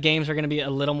sure the games are going to be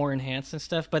a little more enhanced and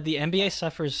stuff, but the NBA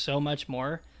suffers so much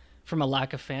more from a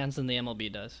lack of fans than the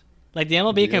MLB does. Like, the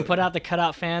MLB can put out the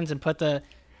cutout fans and put the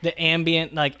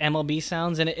ambient, like, MLB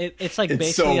sounds, and it's like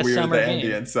basically a summer game. It's so weird, the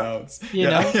ambient sounds. You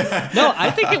know? No, I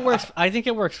think it works. I think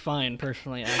it works fine,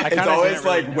 personally. It's always,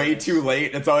 like, way too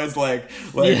late. It's always, like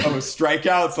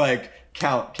strikeouts, like,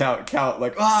 count,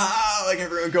 like, like,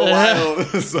 everyone go wild.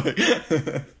 It's like...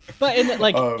 But,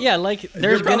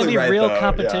 there's going to be real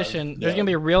competition. There's going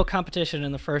to be real competition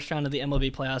in the first round of the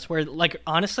MLB playoffs where, like,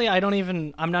 honestly, I'm not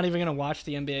even going to watch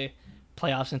the NBA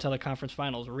playoffs until the conference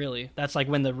finals, really. That's, like,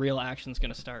 when the real action's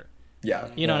going to start. Yeah,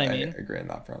 You know what I mean? I agree on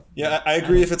that front. Yeah, I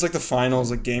agree. If it's like the finals,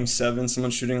 like Game 7,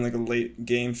 someone's shooting like a late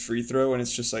game free throw and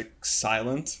it's just like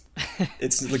silent,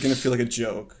 it's like gonna feel like a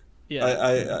joke. Yeah.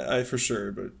 I for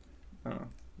sure, but I don't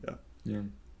know.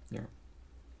 Yeah.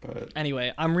 But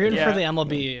Anyway, I'm rooting for the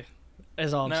MLB.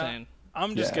 Is all I'm No. saying.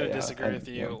 I'm just Yeah, gonna yeah, disagree with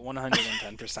you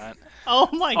 110%. Oh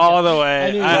my god! All the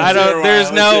way. I Let's hear don't. it, There's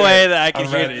Ryan. no Let's way hear it. that I can I'm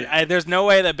hear ready. it. There's no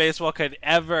way that baseball could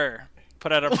ever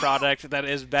put out a product that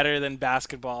is better than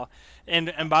basketball.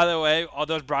 And by the way, all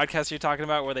those broadcasts you're talking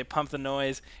about where they pump the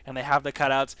noise and they have the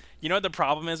cutouts, you know what the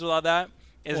problem is with all that?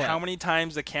 Is What? how many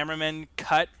times the cameramen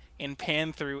cut and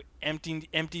pan through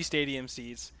empty stadium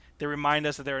seats. They remind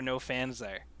us that there are no fans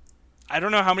there. I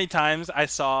don't know how many times I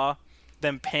saw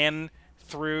them pan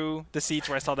through the seats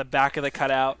where I saw the back of the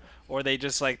cutout, or they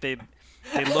just like they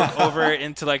look over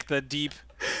into like the deep.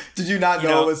 did you not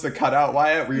know it was the cutout,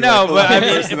 Wyatt? Were you No, like the but I left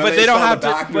mean, person, and but then they don't saw have the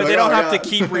to. back, and But you're they like, don't "Oh, have yeah." to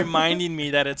keep reminding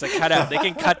me that it's a cutout. They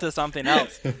can cut to something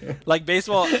else. Like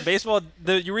baseball.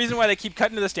 The reason why they keep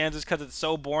cutting to the stands is because it's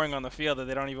so boring on the field that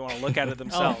they don't even want to look at it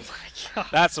themselves. Oh my god!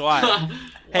 That's why.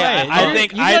 Hey, Wait, I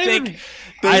think.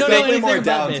 There's don't know definitely anything more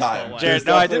about baseball, downtime. Wyatt. Jared, There's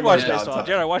no, I definitely did watch more baseball. downtime.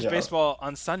 Jared, I watched Yeah. baseball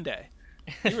on Sunday.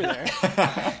 You were there.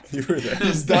 You were there.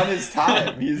 He's done his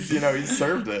time. He's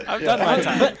served it. I've done my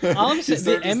time. But honestly, He the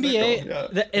served his NBA, nickel,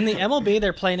 yeah. in the MLB,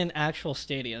 they're playing in actual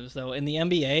stadiums, though. In the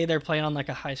NBA, they're playing on like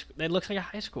a high school. It looks like a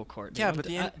high school court. Yeah, dude. but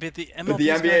the MLB But the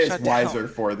NBA is wiser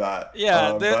for that.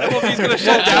 Yeah, the but- MLB's going to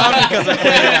shut down because of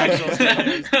playing in actual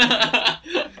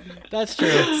stadiums. That's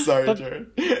true. Sorry, But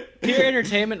Jared. pure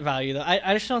entertainment value, though.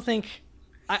 I just don't think.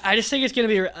 I just think it's going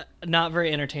to be not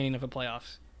very entertaining of a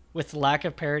playoffs with lack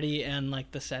of parity and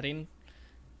like the setting.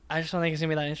 I just don't think it's gonna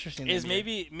be that interesting. Is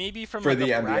maybe from For like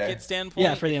the a NBA. bracket standpoint.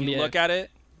 Yeah, for the if NBA. You look at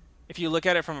it. If you look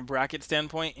at it from a bracket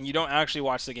standpoint and you don't actually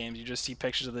watch the games, you just see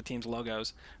pictures of the teams'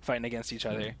 logos fighting against each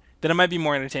other, then it might be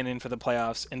more entertaining for the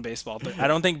playoffs in baseball. But I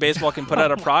don't think baseball can put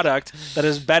out a product that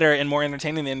is better and more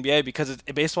entertaining than the NBA because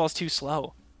baseball is too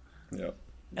slow. Yeah.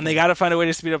 And they got to find a way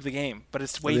to speed up the game, but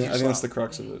it's way too I think slow. that's the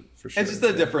crux of it, for sure. It's just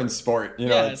a different sport, you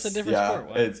know. Yeah, it's a different sport,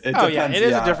 Wyatt. It Oh depends, yeah, it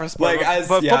is a different sport. Like,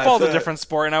 but yeah, football's it's a different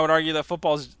sport, and I would argue that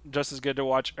football's just as good to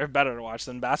watch or better to watch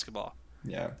than basketball.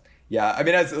 Yeah, yeah. I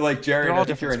mean, as like Jared, They're all I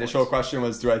think your different initial sports. question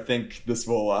was, do I think this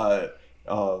will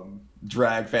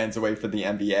drag fans away from the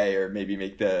NBA, or maybe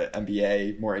make the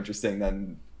NBA more interesting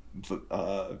than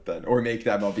or make the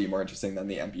MLB more interesting than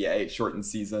the NBA, shortened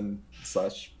season /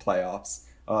 playoffs.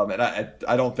 And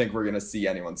I don't think we're gonna see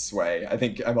anyone sway. I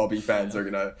think MLB fans are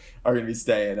gonna be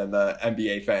staying, and the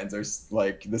NBA fans are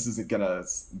like, this isn't gonna,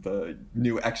 the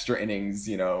new extra innings,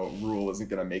 rule isn't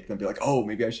gonna make them be like, oh,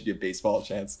 maybe I should give baseball a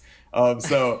chance.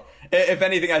 So if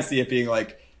anything, I see it being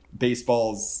like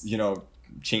baseball's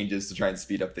changes to try and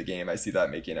speed up the game. I see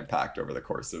that making an impact over the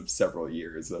course of several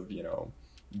years of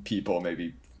people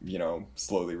maybe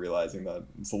slowly realizing that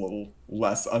it's a little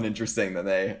less uninteresting than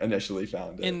they initially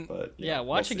found it. But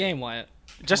watch a game, Wyatt.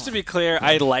 Just to be clear,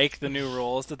 I like the new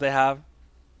rules that they have.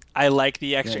 I like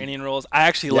the extra inning rules. I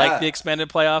actually like the expanded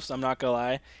playoffs, I'm not going to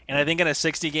lie. And I think in a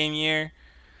 60-game year,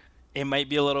 it might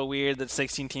be a little weird that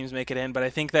 16 teams make it in, but I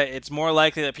think that it's more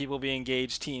likely that teams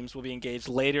will be engaged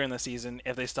later in the season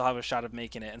if they still have a shot of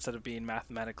making it instead of being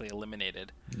mathematically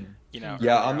eliminated.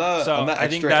 I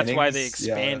think that's why they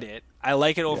expand it. I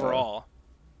like it overall.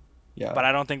 Yeah. But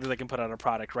I don't think that they can put out a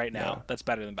product right now that's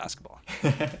better than basketball.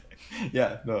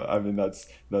 Yeah, no, I mean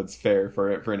that's fair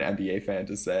for an NBA fan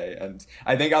to say, and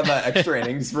I think on the extra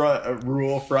innings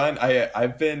rule front,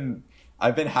 I've been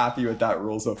happy with that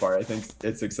rule so far. I think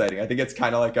it's exciting. I think it's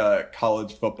kind of like a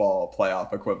college football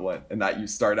playoff equivalent in that you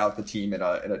start out the team in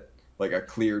a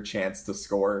clear chance to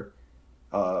score,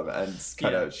 and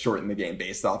kind of shorten the game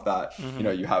based off that.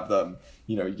 Mm-hmm. You have them.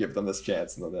 You give them this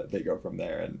chance, and then they go from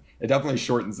there, and it definitely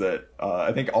shortens it.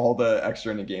 I think all the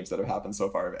extra inning games that have happened so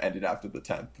far have ended after the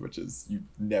 10th, which is you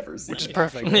never see. Which is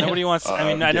perfect. Nobody wants.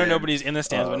 I know game. nobody's in the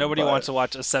stands, but nobody wants to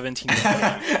watch a 17.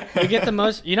 You get the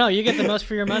most. You get the most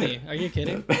for your money. Are you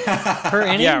kidding? Per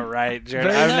inning? Yeah, right, Jared.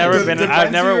 Very I've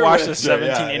nice. never watched a rich.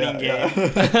 17-inning game.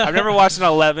 I've never watched an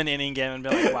 11-inning game and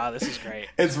been like, wow, this is great.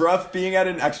 It's rough being at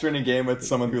an extra inning game with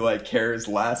someone who cares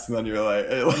less, and then you're like,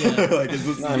 is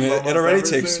this? No, I mean, it already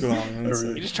takes too long.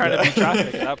 You're just trying to beat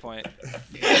traffic at that point.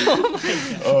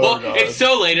 Well, it's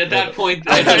so late at that point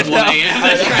that it's 1 a.m.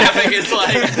 The traffic is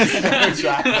like...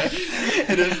 Traffic.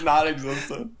 It is not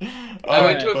existent. I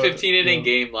went to a 15-inning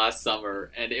game last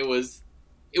summer, and it was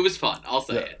It was fun. I'll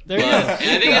say it. There you go. And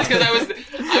I think it's because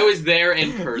I was there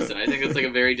in person. I think it's like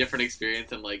a very different experience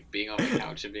than like being on the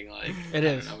couch and being like, it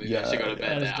is. Maybe I should go to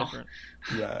bed now. Different.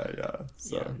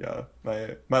 So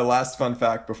my last fun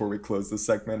fact before we close this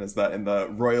segment is that in the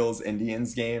Royals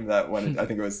Indians game that went, I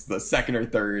think it was the second or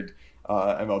third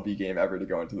MLB game ever to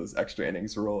go into this extra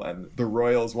innings rule, and the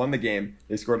Royals won the game.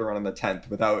 They scored a run in the 10th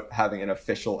without having an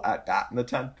official at bat in the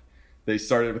 10th. They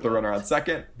started with a runner on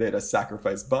second. They had a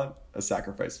sacrifice bunt, a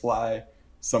sacrifice fly.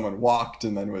 Someone walked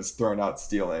and then was thrown out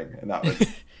stealing, and that was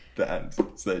the end.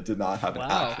 So they did not have an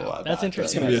actual at bat. That's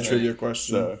interesting. It's gonna be a trivia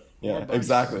question. So yeah,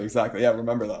 exactly. Yeah,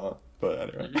 remember that one.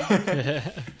 But anyway.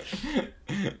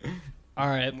 All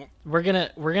right, we're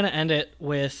gonna end it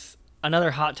with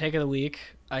another hot take of the week.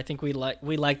 I think we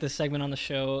like this segment on the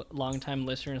show. Longtime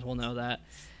listeners will know that.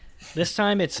 This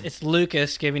time it's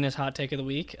Lucas giving his hot take of the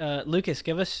week. Lucas,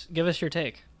 give us your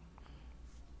take.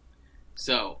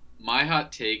 So my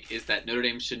hot take is that Notre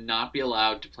Dame should not be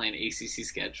allowed to play an ACC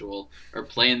schedule or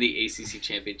play in the ACC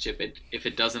championship if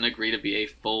it doesn't agree to be a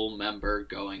full member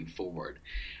going forward.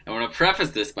 I want to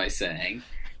preface this by saying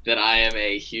that I am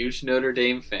a huge Notre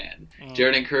Dame fan.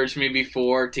 Jared encouraged me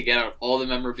before to get out all the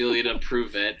memorabilia to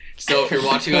prove it. So if you're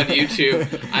watching on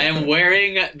YouTube, I am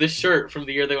wearing the shirt from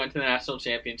the year they went to the national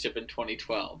championship in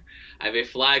 2012. I have a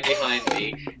flag behind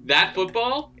me. That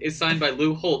football is signed by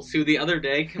Lou Holtz, who the other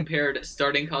day compared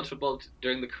starting college football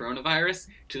during the coronavirus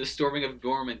to the storming of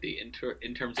Normandy in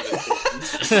terms of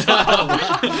importance.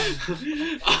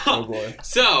 Oh boy.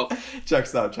 So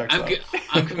checks out.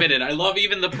 I'm committed. I love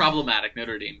even the problematic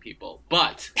Notre Dame people,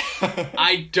 but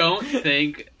I don't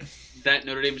think that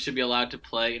Notre Dame should be allowed to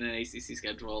play in an ACC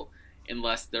schedule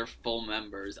unless they're full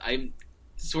members. I'm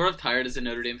sort of tired as a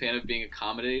Notre Dame fan of being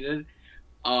accommodated,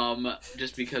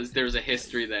 just because there's a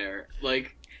history there.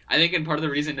 Like, I think, and part of the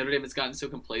reason Notre Dame has gotten so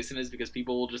complacent is because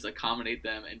people will just accommodate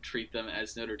them and treat them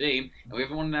as Notre Dame, and we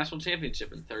haven't won a national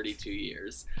championship in 32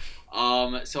 years.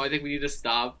 So I think we need to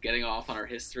stop getting off on our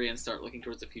history and start looking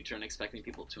towards the future and expecting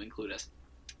people to include us.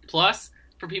 Plus,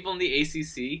 for people in the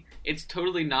ACC, it's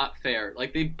totally not fair.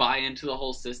 Like, they buy into the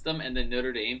whole system, and then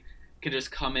Notre Dame can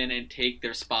just come in and take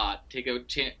their spot, take a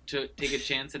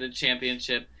chance at a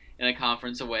championship in a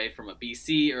conference away from a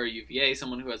BC or a UVA,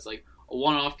 someone who has like a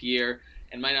one-off year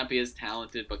and might not be as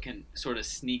talented but can sort of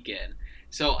sneak in.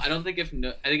 So I think if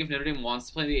Notre Dame wants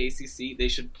to play in the ACC, they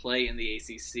should play in the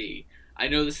ACC. I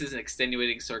know this is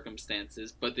extenuating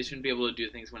circumstances, but they shouldn't be able to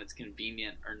do things when it's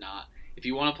convenient or not. If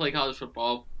you want to play college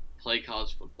football, play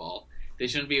college football. They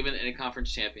shouldn't be even in a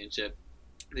conference championship.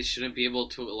 They shouldn't be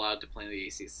allowed to play in the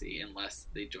ACC unless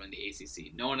they join the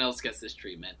ACC. No one else gets this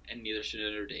treatment, and neither should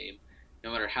Notre Dame,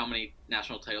 no matter how many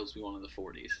national titles we won in the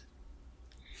 40s.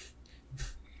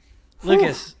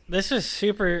 Lucas, this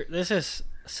is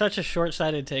such a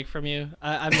short-sighted take from you.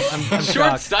 I'm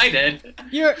Short-sighted?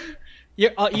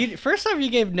 You first off,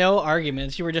 you gave no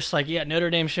arguments. You were just like, yeah,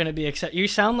 Notre Dame shouldn't be accepted. You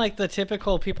sound like the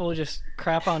typical people who just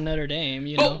crap on Notre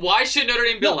Dame. But why should Notre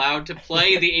Dame be allowed to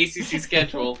play the ACC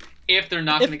schedule if they're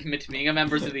not going to commit to being a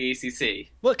members of the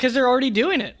ACC? Well, because they're already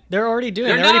doing it. They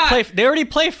already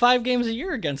play 5 games a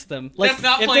year against them. Like, that's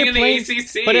not playing in the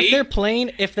ACC. But if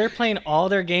they're playing all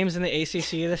their games in the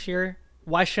ACC this year,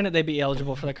 why shouldn't they be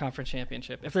eligible for the conference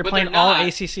championship if they're playing all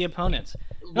ACC opponents?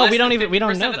 No, we don't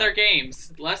know of their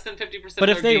games. Less than 50%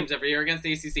 of their games every year against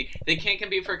the ACC. They can't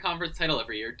compete for a conference title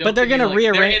every year. But they're going to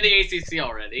rearrange. They're in the ACC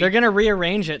already. They're going to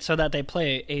rearrange it so that they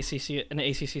play an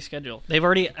ACC schedule. They've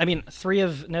already. 3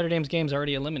 of Notre Dame's games are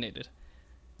already eliminated.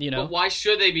 But why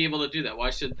should they be able to do that? Why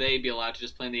should they be allowed to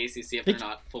just play in the ACC if they're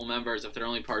not full members, if they're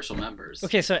only partial members?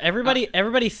 Okay, so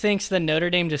everybody thinks that Notre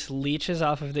Dame just leeches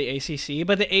off of the ACC,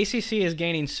 but the ACC is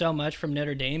gaining so much from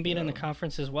Notre Dame being in the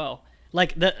conference as well.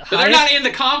 Like but they're not in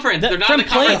the conference. They're not in the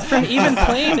conference. From even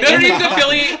playing. Notre Dame's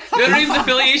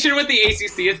affiliation with the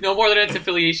ACC is no more than its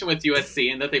affiliation with USC,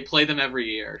 and that they play them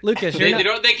every year. Lucas, they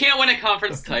can't win a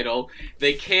conference title.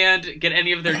 They can't get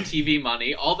any of their TV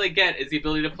money. All they get is the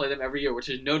ability to play them every year, which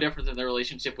is no different than their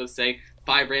relationship with, say,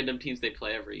 5 random teams they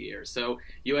play every year. So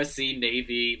USC,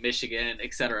 Navy, Michigan,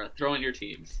 etc. Throw in your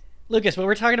teams. Lucas, but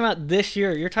we're talking about this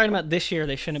year. You're talking about this year.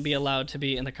 They shouldn't be allowed to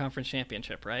be in the conference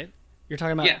championship, right? You're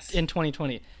talking about in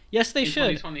 2020. Yes, they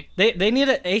should. 2020. They need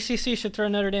ACC should throw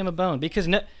Notre Dame a bone because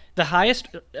the highest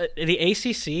the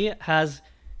ACC has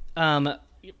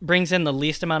brings in the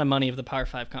least amount of money of the Power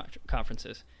 5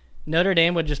 conferences. Notre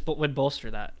Dame would bolster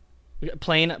that.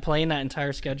 Playing that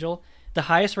entire schedule. The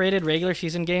highest rated regular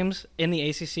season games in the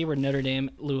ACC were Notre Dame,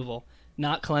 Louisville,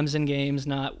 not Clemson games,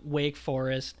 not Wake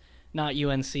Forest, not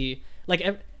UNC. Like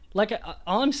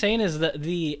all I'm saying is that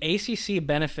the ACC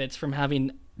benefits from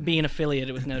being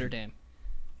affiliated with Notre Dame.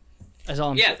 That's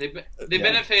all I'm saying. They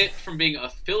benefit from being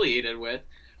affiliated with,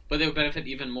 but they would benefit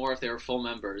even more if they were full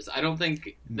members. I don't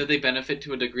think that they benefit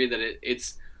to a degree that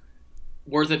it's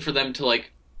worth it for them to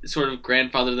like sort of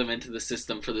grandfather them into the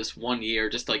system for this 1 year,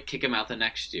 just to, like kick them out the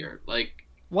next year. Like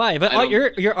why? But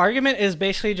your argument is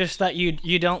basically just that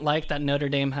you don't like that Notre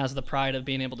Dame has the pride of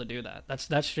being able to do that. That's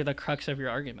the crux of your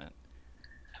argument.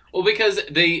 Well, because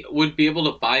they would be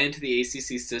able to buy into the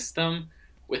ACC system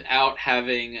without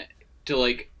having to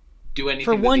like do anything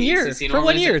for 1 year. For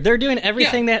 1 year, they're doing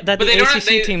everything that the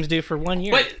ACC teams do for 1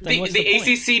 year. But the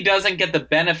ACC doesn't get the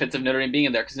benefits of Notre Dame being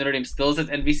in there because Notre Dame still has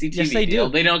NBC TV yes, they deal.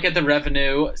 do. They don't get the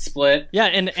revenue split. Yeah,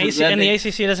 and the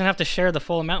ACC doesn't have to share the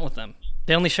full amount with them.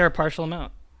 They only share a partial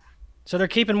amount. So they're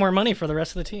keeping more money for the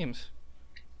rest of the teams.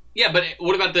 Yeah, but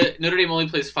what about the Notre Dame only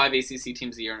plays 5 ACC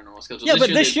teams a year in a normal schedule? Yeah, but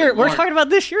this year we're talking about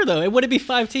this year though. It wouldn't be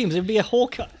 5 teams. It'd be a whole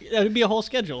schedule. It'd be a whole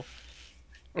schedule.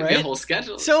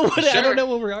 So sure. I don't know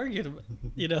what we're arguing about.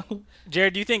 You know,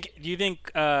 Jared, do you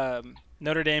think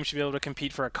Notre Dame should be able to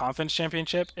compete for a conference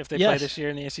championship if they play this year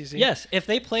in the ACC? Yes, if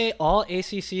they play all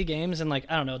ACC games and like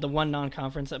I don't know the one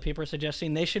non-conference that people are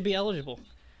suggesting, they should be eligible.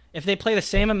 If they play the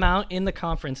same amount in the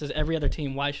conference as every other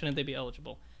team, why shouldn't they be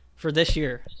eligible for this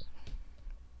year?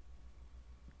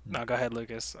 No, go ahead,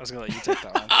 Lucas. I was going to let you take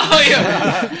that one. Oh,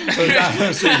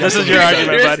 yeah. This is your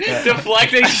argument, bud.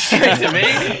 Deflecting straight to me.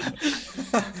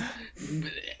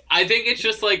 I think it's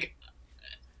just like,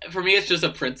 for me, it's just a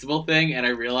principle thing, and I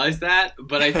realize that.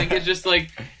 But I think it's just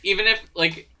like, even if,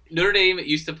 like, Notre Dame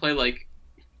used to play, like,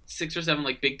 6 or 7,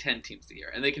 like, Big Ten teams a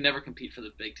year, and they can never compete for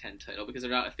the Big Ten title because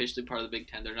they're not officially part of the Big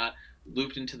Ten. They're not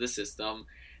looped into the system.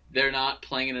 They're not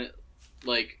playing in,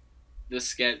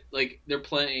 they're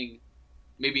playing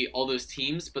maybe all those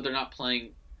teams, but they're not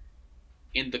playing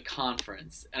in the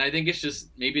conference. And I think it's just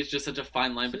such a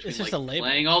fine line between like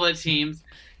playing all the teams.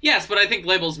 Yes, but I think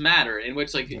labels matter, in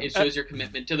which like it shows your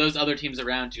commitment to those other teams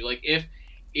around you. Like if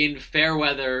in fair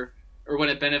weather or when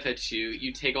it benefits you,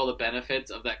 you take all the benefits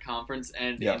of that conference,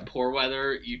 and in poor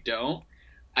weather you don't.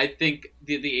 I think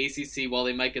the ACC, while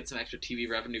they might get some extra TV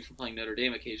revenue from playing Notre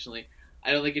Dame occasionally,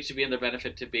 I don't think it should be in their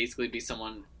benefit to basically be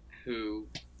someone who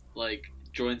like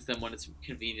joins them when it's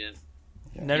convenient.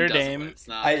 Notre Dame.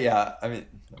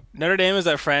 Notre Dame is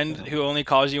that friend who only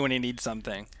calls you when he needs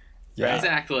something. Yeah, right?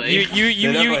 Exactly.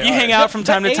 You hang out from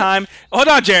time to time. Hold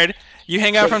on, Jared. You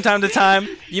hang out from time to time.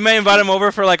 You may invite him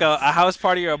over for like a house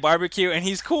party or a barbecue, and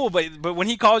he's cool. But when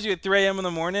he calls you at 3 a.m. in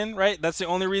the morning, right? That's the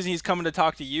only reason he's coming to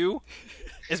talk to you.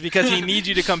 Is because he needs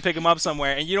you to come pick him up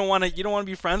somewhere, and you don't want to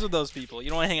be friends with those people. You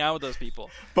don't want to hang out with those people.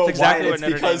 But exactly why? It's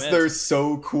because they're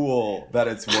so cool that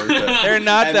it's worth it. They're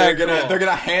not and that cool. They're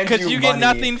gonna hand you because you money, get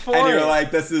nothing for and it. You're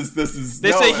like, this is.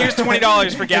 They say here's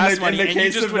 $20 for gas money, and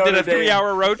you just did a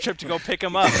 3-hour road trip to go pick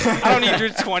him up. I don't need your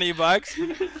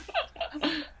 $20.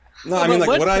 No, I mean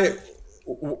like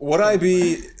would I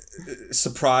be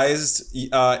surprised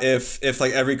if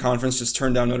like every conference just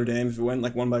turned down Notre Dame if it went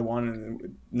like one by one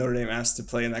and Notre Dame asked to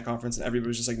play in that conference and everybody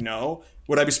was just like no?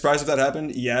 Would I be surprised if that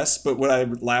happened? Yes, but would I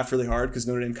laugh really hard because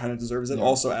Notre Dame kind of deserves it?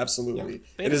 Also, absolutely.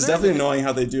 Yeah. It is definitely annoying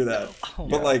how they do that.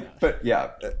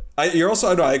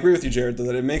 I agree with you, Jared, though,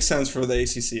 that it makes sense for the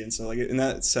ACC, and so like in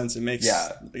that sense, it makes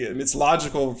it's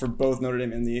logical for both Notre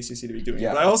Dame and the ACC to be doing it.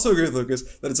 But I also agree with Lucas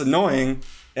that it's annoying,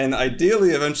 and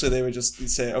ideally, eventually, they would just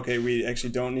say, okay, we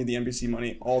actually don't need the NBC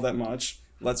money all that much.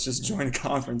 Let's just join a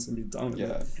conference and be done with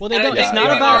it. Well, they don't. It's not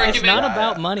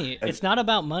about money. It's not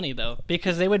about money though,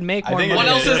 because they would make more money. What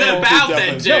else is it about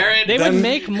then, Jared? They would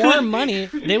make more money.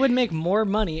 They would make more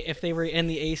money if they were in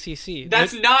the ACC.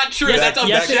 That's not true. That's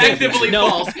objectively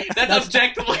false. That's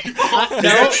objectively false.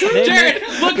 Jared,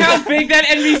 look how big that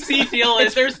NBC deal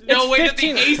is. There's no way that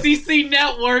the ACC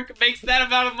network makes that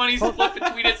amount of money split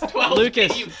between its 12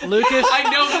 teams. Lucas,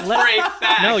 I know this for a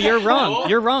fact. No, you're wrong.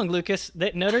 You're wrong, Lucas.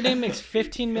 That Notre Dame makes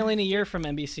 $15 million a year from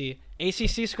NBC.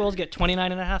 ACC schools get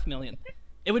 $29.5 million.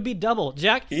 It would be double.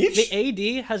 Jack, each?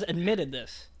 The AD has admitted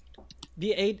this.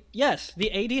 The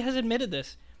AD has admitted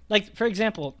this. Like for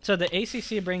example, so the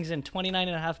ACC brings in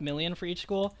 $29.5 million for each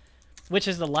school, which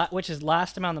is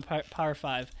last amount in the Power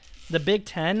 5. The Big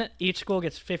Ten, each school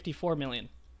gets $54 million.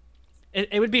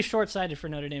 It would be short-sighted for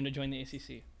Notre Dame to join the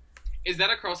ACC. Is that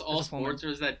across all sports, or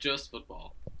is that just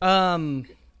football?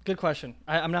 Good question.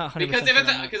 I'm not 100%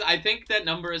 because I think that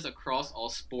number is across all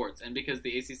sports, and because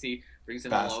the ACC brings in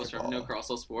the lowest revenue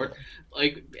across all sports,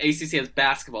 like ACC has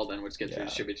basketball then, which gets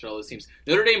redistributed to all those teams.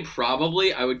 Notre Dame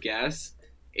probably, I would guess,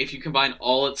 if you combine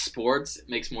all its sports,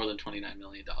 makes more than $29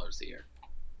 million a year.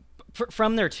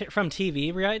 From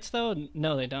TV rights though,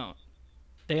 no, they don't.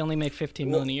 They only make $15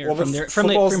 million a year.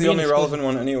 Football's the only relevant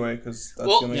one anyway, because that's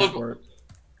the only sport.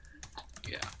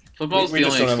 Yeah. Football's We the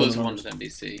just only don't have all the exclusive one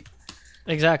numbers. with NBC.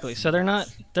 Exactly. So they're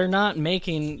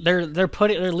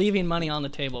leaving money on the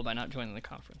table by not joining the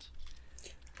conference.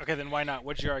 Okay, then why not?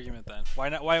 What's your argument then? Why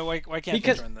not? Why can't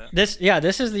Because they join that?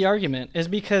 this is the argument, is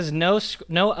because no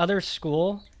other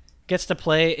school gets to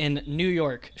play in New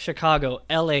York, Chicago,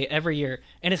 LA every year,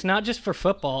 and it's not just for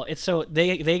football. It's so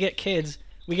they get kids.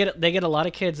 They get a lot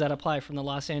of kids that apply from the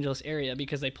Los Angeles area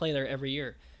because they play there every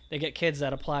year. They get kids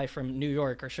that apply from New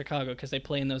York or Chicago because they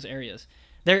play in those areas.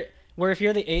 Where if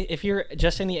you're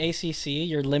just in the ACC,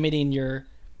 you're limiting your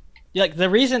the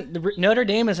reason Notre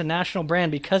Dame is a national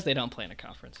brand because they don't play in a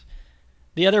conference.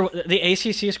 The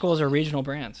ACC schools are regional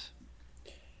brands.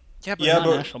 Yeah, but Not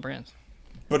national brands.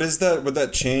 But would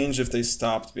that change if they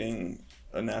stopped being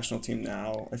a national team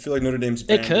now? I feel like Notre Dame's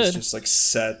brand is just like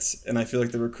set, and I feel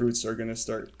like the recruits are going to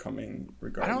start coming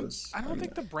regardless. I don't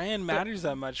think the brand matters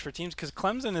that much for teams because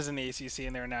Clemson is in the ACC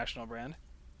and they're a national brand.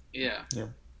 Yeah,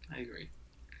 I agree.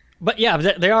 But yeah,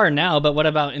 they are now. But what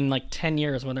about in like 10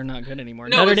 years when they're not good anymore?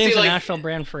 No, Notre but see, Dame's a like- national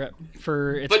brand for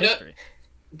its history.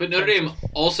 But Notre Dame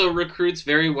also recruits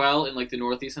very well in like the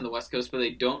Northeast and the West Coast, but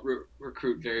they don't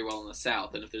recruit very well in the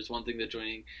South. And if there's one thing that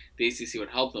joining the ACC would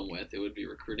help them with, it would be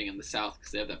recruiting in the South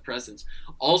because they have that presence.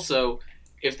 Also,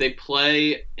 if they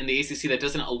play in the ACC, that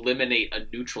doesn't eliminate a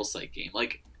neutral site game.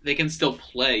 Like they can still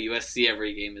play USC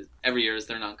every year as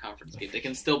their non-conference game. They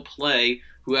can still play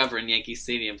whoever in Yankee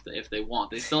Stadium if they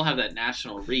want. They still have that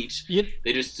national reach.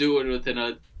 They just do it within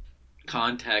a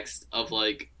context of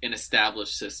like an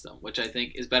established system, which I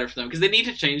think is better for them because they need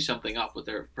to change something up with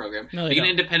their program. No, they Being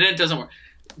don't. independent doesn't work.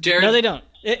 Jared, No, they don't.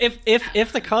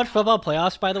 If the college football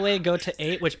playoffs, by the way, go to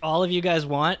 8, which all of you guys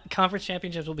want, conference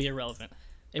championships will be irrelevant.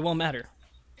 It won't matter.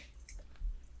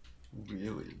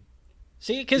 Really?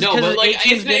 See, because No, but, like, 8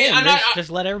 teams get in. I'm not- Just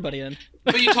let everybody in.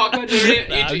 but you talk about Notre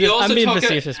Dame. I'm being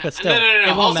facetious, but still, it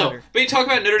won't Also, matter. but you talk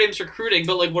about Notre Dame's recruiting,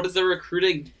 but like, what has their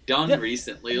recruiting done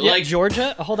recently? Yeah, Like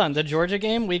Georgia. Hold on, the Georgia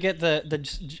game. We get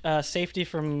the safety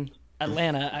from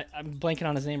Atlanta. I'm blanking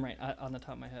on his name right on the top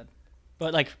of my head.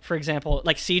 But like, for example,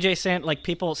 like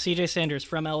CJ Sanders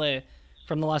from LA,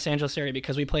 from the Los Angeles area,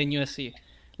 because we play in USC.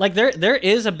 Like there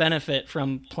is a benefit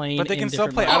from playing. But they can in still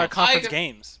different play leagues. out of conference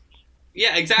games.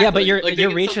 yeah, exactly. Yeah, but your Like, they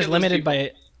can reach still is get those limited people.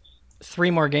 by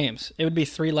 3 more games. It would be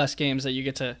 3 less games that you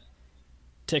get to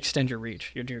extend your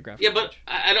reach, your geographic. Yeah, but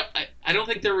reach. I don't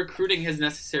think their recruiting has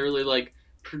necessarily like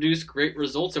produced great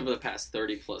results over the past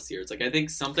 30+ years. Like I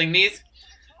think something needs.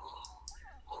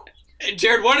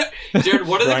 Jared, what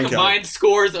are the combined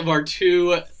scores of our 2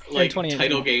 like 2018.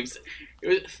 title games? It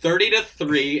was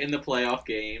 30-3 in the playoff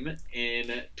game in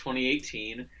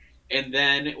 2018, and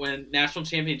then when national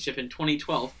championship in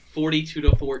 2012,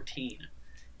 42-14.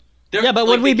 Yeah, but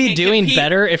would we be doing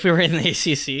better if we were in the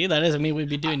ACC? That doesn't mean we'd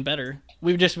be doing better.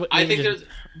 I think there's.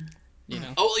 You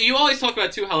know. Oh, you always talk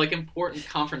about too how like important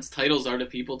conference titles are to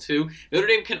people too. Notre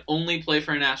Dame can only play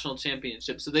for a national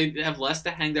championship, so they have less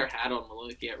to hang their hat on when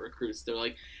looking at recruits. They're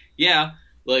like, yeah,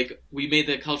 like we made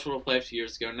the college football playoff 2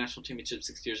 years ago, national championship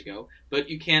 6 years ago, but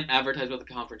you can't advertise about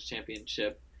the conference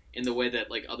championship in the way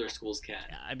that like other schools can.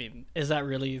 Yeah, I mean, is that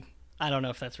really? I don't know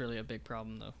if that's really a big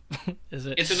problem though. Is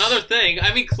it? It's another thing.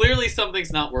 I mean, clearly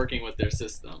something's not working with their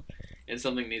system, and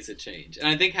something needs to change. And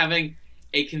I think having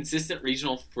a consistent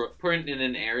regional footprint in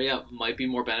an area might be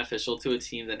more beneficial to a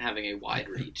team than having a wide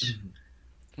reach.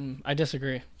 I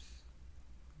disagree.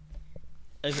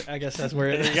 I guess that's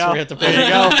where There you we go. have to put There you it.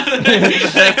 go.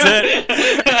 That's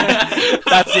it.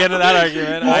 That's the end of that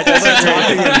argument.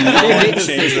 I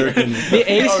disagree.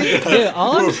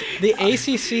 The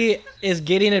ACC is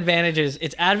getting advantages.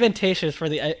 It's advantageous for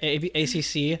the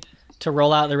ACC to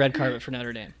roll out the red carpet for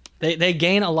Notre Dame. They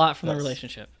gain a lot from the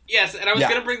relationship. Yes, and I was Yeah.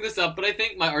 going to bring this up, but I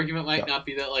think my argument might not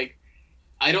be that, like,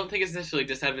 I don't think it's necessarily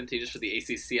disadvantageous for the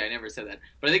ACC. I never said that.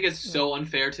 But I think it's so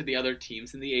unfair to the other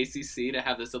teams in the ACC to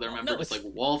have this other member just, like,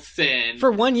 waltz in.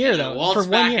 For 1 year, and though. waltz For 1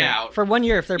 back year. out. For 1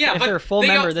 year, if they're a full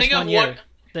member this 1 year,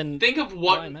 then Think of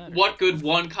why matter? what good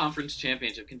one conference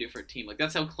championship can do for a team. Like,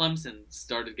 that's how Clemson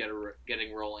started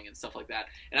getting rolling and stuff like that.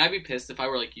 And I'd be pissed if I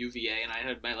were, like, UVA and I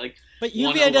had my, like, But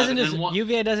 1-11 and one-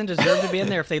 UVA doesn't deserve to be in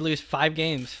there if they lose 5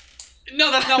 games.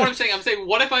 No, that's not what I'm saying. I'm saying,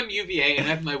 what if I'm UVA and I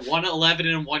have my 1-11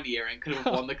 in 1 year and could have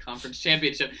won the conference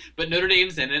championship, but Notre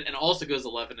Dame's in it and also goes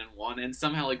 11-1 and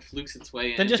somehow like flukes its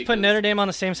way in. Then just put because Notre Dame on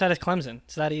the same side as Clemson.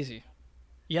 It's that easy.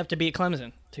 You have to beat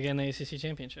Clemson to get in the ACC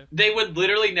championship. They would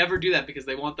literally never do that because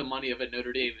they want the money of a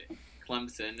Notre Dame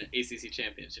Clemson ACC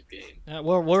championship game.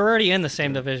 We're already in the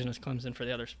same division as Clemson for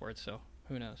the other sports, so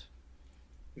who knows?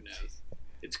 Who knows?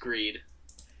 It's greed.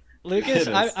 Lucas, It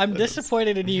is. I'm It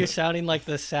disappointed in you sounding like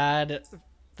the sad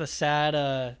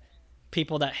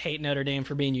people that hate Notre Dame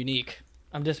for being unique.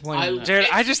 I'm disappointed. in that. Jared,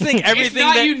 I just think everything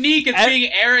it's not unique. It's being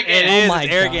arrogant. It is. Oh my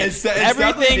It's arrogant. It's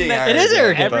definitely being It is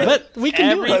arrogant, but but we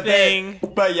can do it. everything.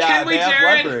 But yeah, Can we, they have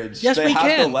Jared? leverage. Yes, they we have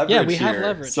can. The leverage Yeah, we have here.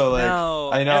 leverage. So like,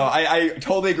 No. I know, I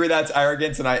totally agree that's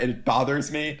arrogance, and it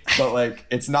bothers me. But like,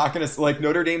 it's not gonna like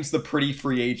Notre Dame's the pretty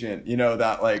free agent,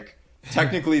 that like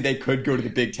technically they could go to the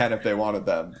Big Ten if they wanted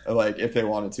them, like if they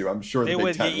wanted to. I'm sure They the Big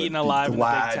would Ten get eaten would alive be in the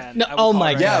Big glad. Ten. No, I would oh call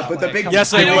my it Yeah, right but now. the Like, Big come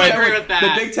yes, on. they I would. don't agree with that.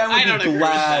 The Big Ten I would don't be agree with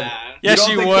glad. that. Yes,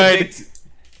 don't you think would.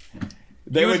 the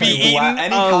They You would would be be glad. eaten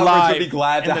Any conference alive would be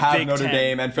glad in to the have Big Notre Ten.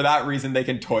 Dame, and for that reason, they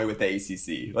can toy with the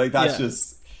ACC. Like that's Yeah.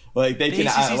 just like they The can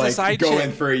ACC 's a side go chick.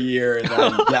 in for a year, and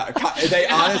then they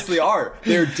honestly are.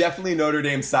 They're definitely Notre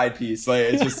Dame's side piece. Like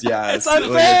it's just It's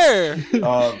unfair.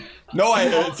 No,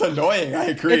 it's annoying. I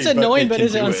agree. It's annoying, but they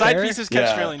is it can do unfair? Side pieces catch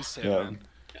Yeah. feelings too. Yeah. Man.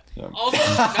 Yeah. Also,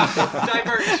 not to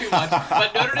divert too much,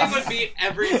 but Notre Dame would beat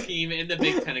every team in the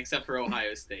Big Ten except for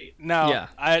Ohio State. No,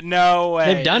 Yeah. no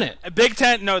way. They've done it. Big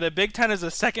Ten. No, the Big Ten is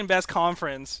the second best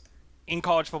conference in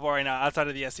college football right now, outside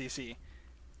of the SEC.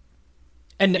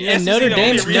 And, The and SEC Notre the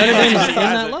Dame's only Notre reason Dame's why in it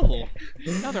has that it. level.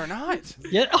 No, they're not.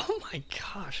 Yeah. Oh my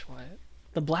gosh, what?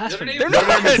 The blasphemy. Notre They're Dame-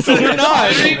 not. They're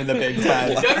not. in the Big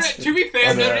Ten. To be fair,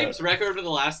 And, Notre Dame's record over the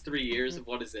last 3 years of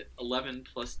 11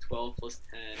 plus 12 plus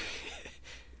 10,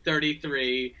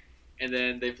 33, and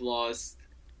then they've lost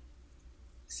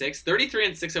 33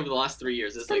 and 6 over the last 3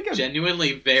 years. It's pretty like good.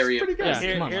 genuinely very It's pretty good.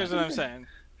 impressive. come on, Here's man. what I'm saying.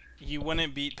 You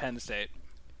wouldn't beat Penn State.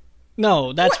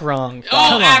 No, that's wrong. Oh,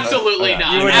 Come on. absolutely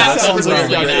not. You would not. Absolutely That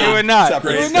sounds not. You would not.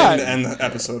 Separate You would Great not. thing to end the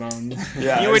episode on.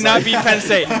 Yeah, You would not exactly. beat Penn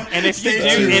State. And if you Stay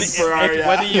do, tuned and for our,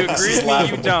 whether you agree with me, you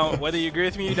laughing. don't. Whether you agree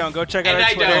with me, you don't. Go check out And our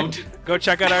I Twitter. don't. Go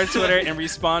check out our Twitter and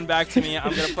respond back to me.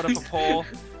 I'm gonna put up a poll.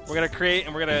 We're gonna create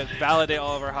and we're gonna validate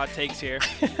all of our hot takes here.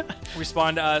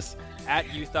 Respond to us at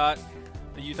YouThought,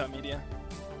 the YouThought Media,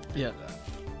 Yeah.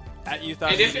 at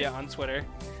YouThought And if Media on Twitter.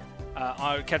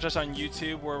 Catch us on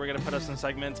YouTube where we're gonna put up some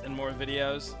segments and more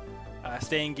videos.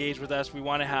 Stay engaged with us. We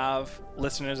want to have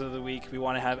listeners of the week. We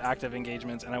want to have active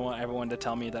engagements, and I want everyone to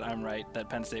tell me that I'm right, that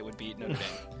Penn State would beat Notre Dame.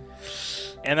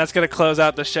 And that's going to close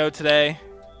out the show today.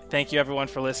 Thank you, everyone,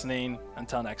 for listening.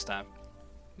 Until next time.